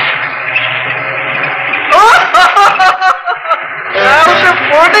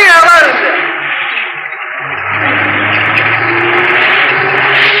 പൊടി കാണാനില്ല.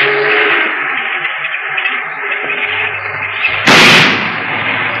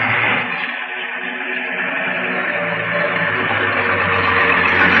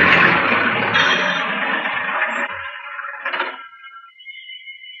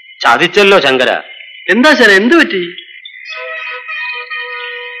 ചതിച്ചല്ലോ ശങ്കര. എന്താ സാർ, എന്ത് പറ്റി?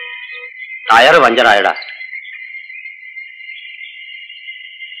 ടയർ പഞ്ചറായടാ.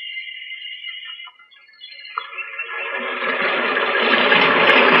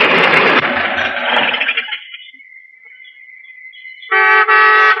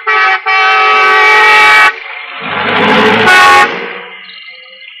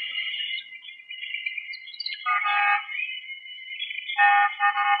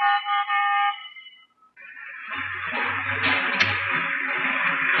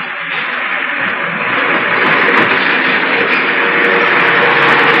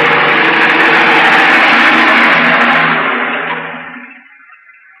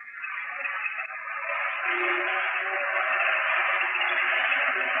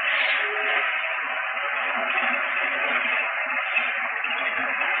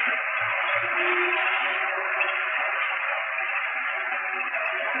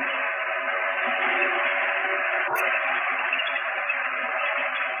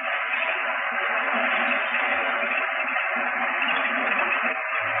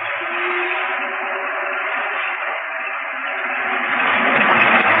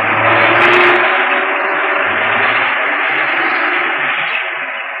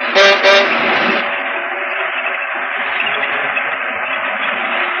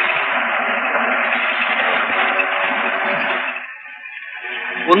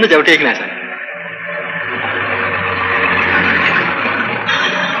 ഒന്ന് ചവിട്ടിയേക്കണേ സാർ.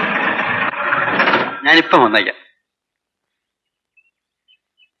 ഞാനിപ്പം വന്നേക്കാം.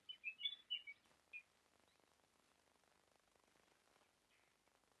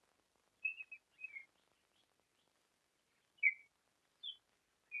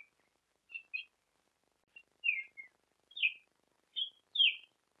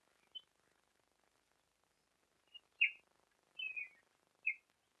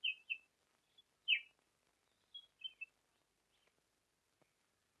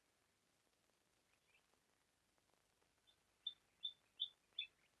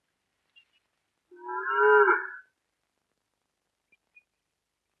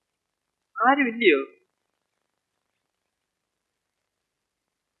 ആരുമില്ലയോ?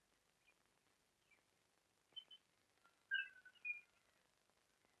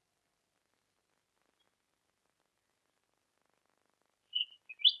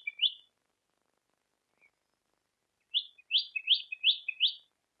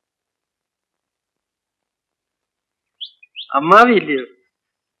 അമ്മാവി ഇല്ലയോ?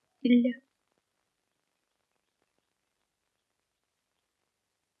 ഇല്ല.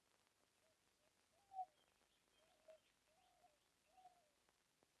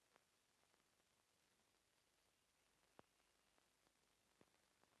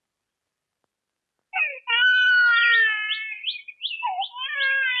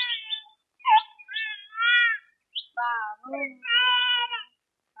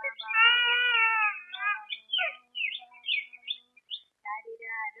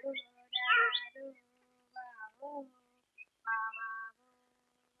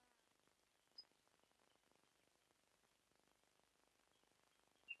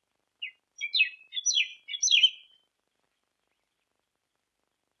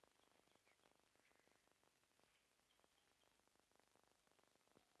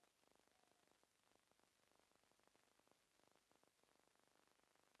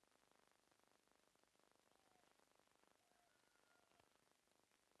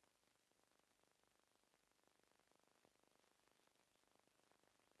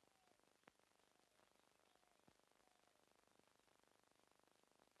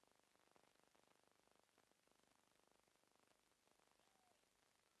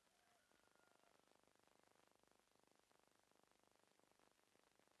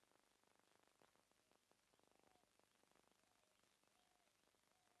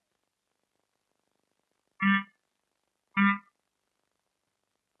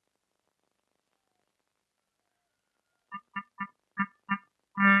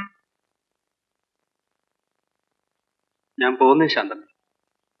 ഞാൻ പോകുന്നേ ശാന്തം.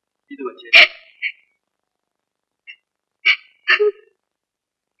 ഇത് വച്ചേ.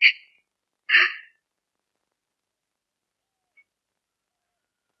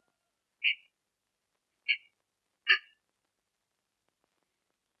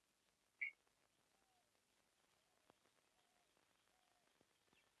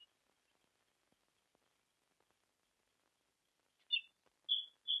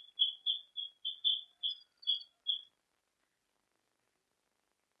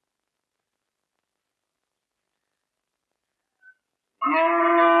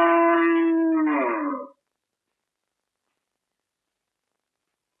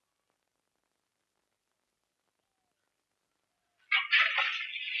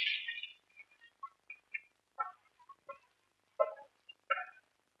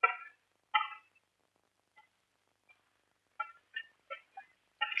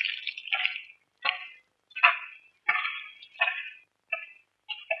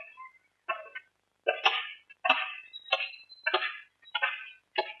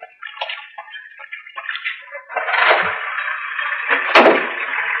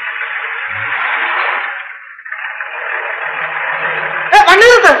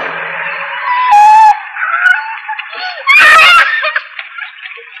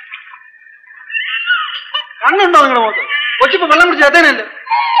 കണ്ണുണ്ടോ നിങ്ങളുടെ മുഖത്ത്? കൊച്ചിപ്പോ വെള്ളം കുടിച്ച് എത്തേനല്ലോ.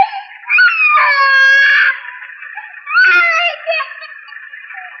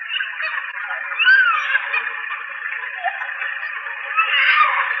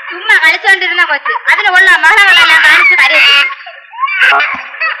 ചുമ്മാ കളിച്ചോണ്ടിരുന്ന കൊച്ച് അതിനുള്ള മഹളകളെല്ലാം കാണിച്ചു കരയും.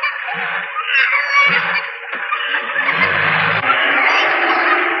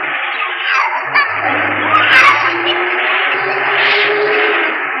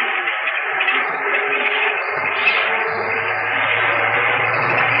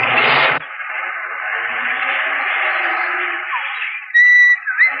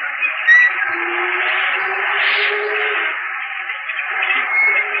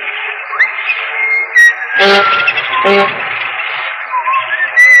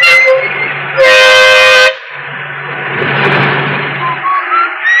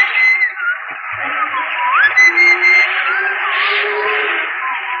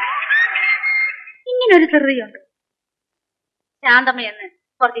 ഇങ്ങനൊരു ചെറിയുണ്ട്. ശാന്തമ്മയെന്ന്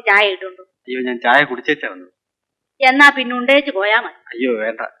കുറച്ച് ചായ ഇട്ടുണ്ടോ? അയ്യോ, ഞാൻ ചായ കുടിച്ചേച്ചാ വന്നു. എന്നാ പിന്നെ ഉണ്ടേച്ച് പോയാ മതി. അയ്യോ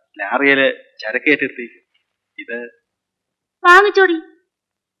വേണ്ട, ലാറിയില് ചരക്കേറ്റിട്ടേക്കും. ഇത് വാങ്ങിച്ചോടി.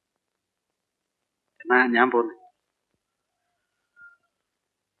 എന്നാ ഞാൻ പോന്നു.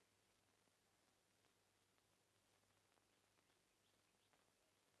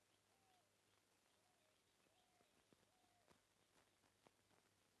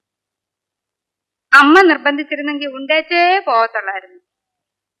 അമ്മ നിർബന്ധിച്ചിരുന്നെങ്കിൽ ഉണ്ടേച്ചേ പോകത്തുള്ളായിരുന്നു.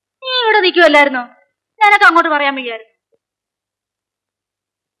 നീ ഇവിടെ നിൽക്കുമല്ലായിരുന്നോ? ഞാനൊക്കെ അങ്ങോട്ട് പറയാൻ വയ്യായിരുന്നു.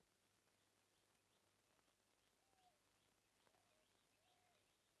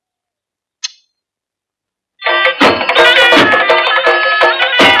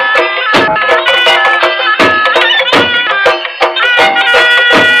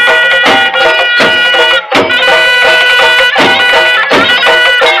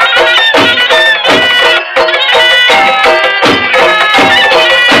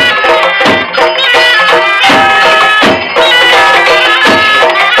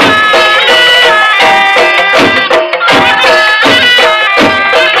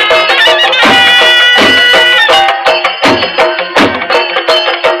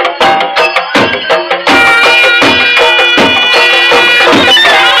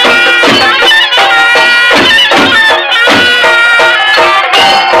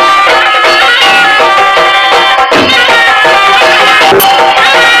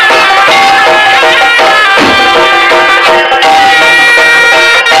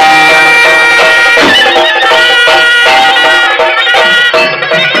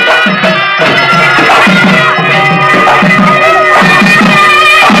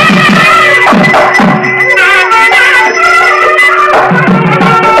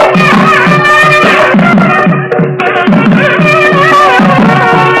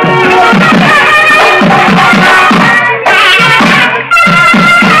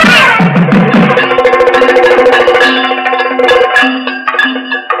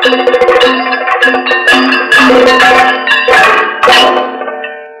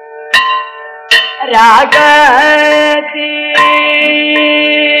 രാഗതി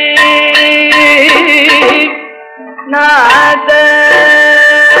നാദ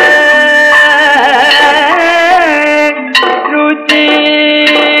രുചി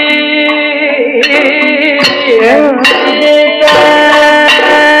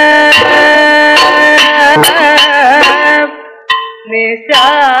നിശാ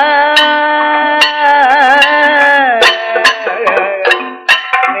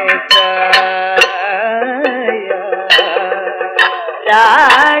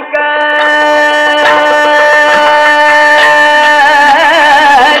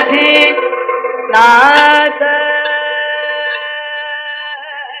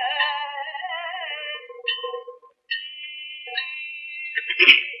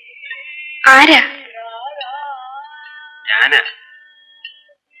ആരാ? ഞാനാ.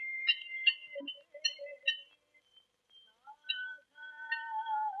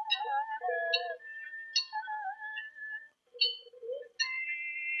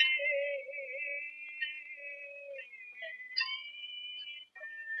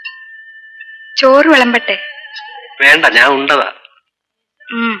 ചോറ് വിളമ്പട്ടെ? വേണ്ട, ഞാൻ ഉണ്ടതാ.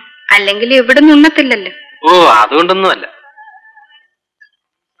 അല്ലെങ്കിൽ ഇവിടെ ഉണ്ണത്തില്ലല്ലോ. ഓ, അതുകൊണ്ടൊന്നുമല്ല.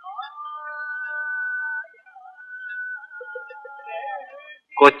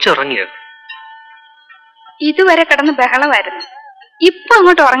 കൊച്ചുറങ്ങിയോ? ഇതുവരെ കിടന്ന് ബഹളമായിരുന്നു. ഇപ്പൊ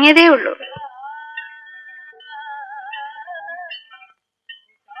അങ്ങോട്ട് ഉറങ്ങിയതേ ഉള്ളൂ.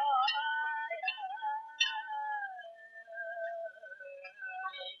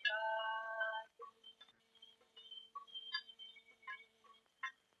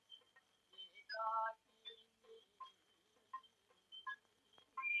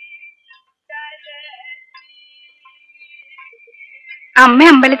 അമ്മ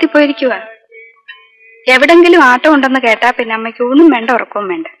അമ്പലത്തിൽ പോയിരിക്കുവാ. എവിടെങ്കിലും ആട്ടം ഉണ്ടെന്ന് കേട്ടാ പിന്നെ അമ്മയ്ക്ക് ഊണും വേണ്ട ഉറക്കവും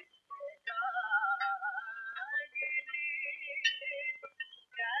വേണ്ട.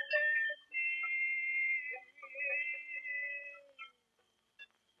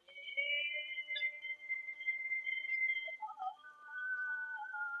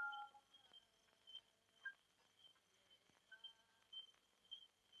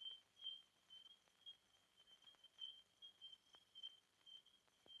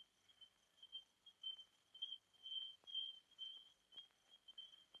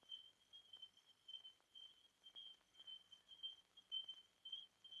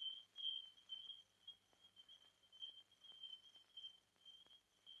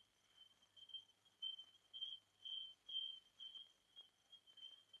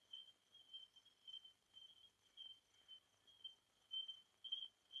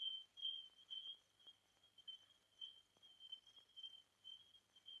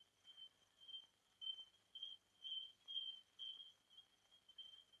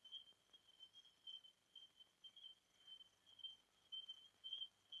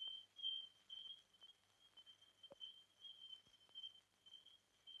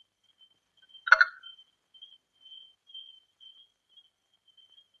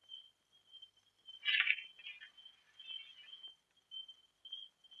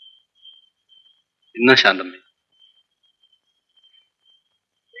 ഇന്ന ശാന്തമ്മേ.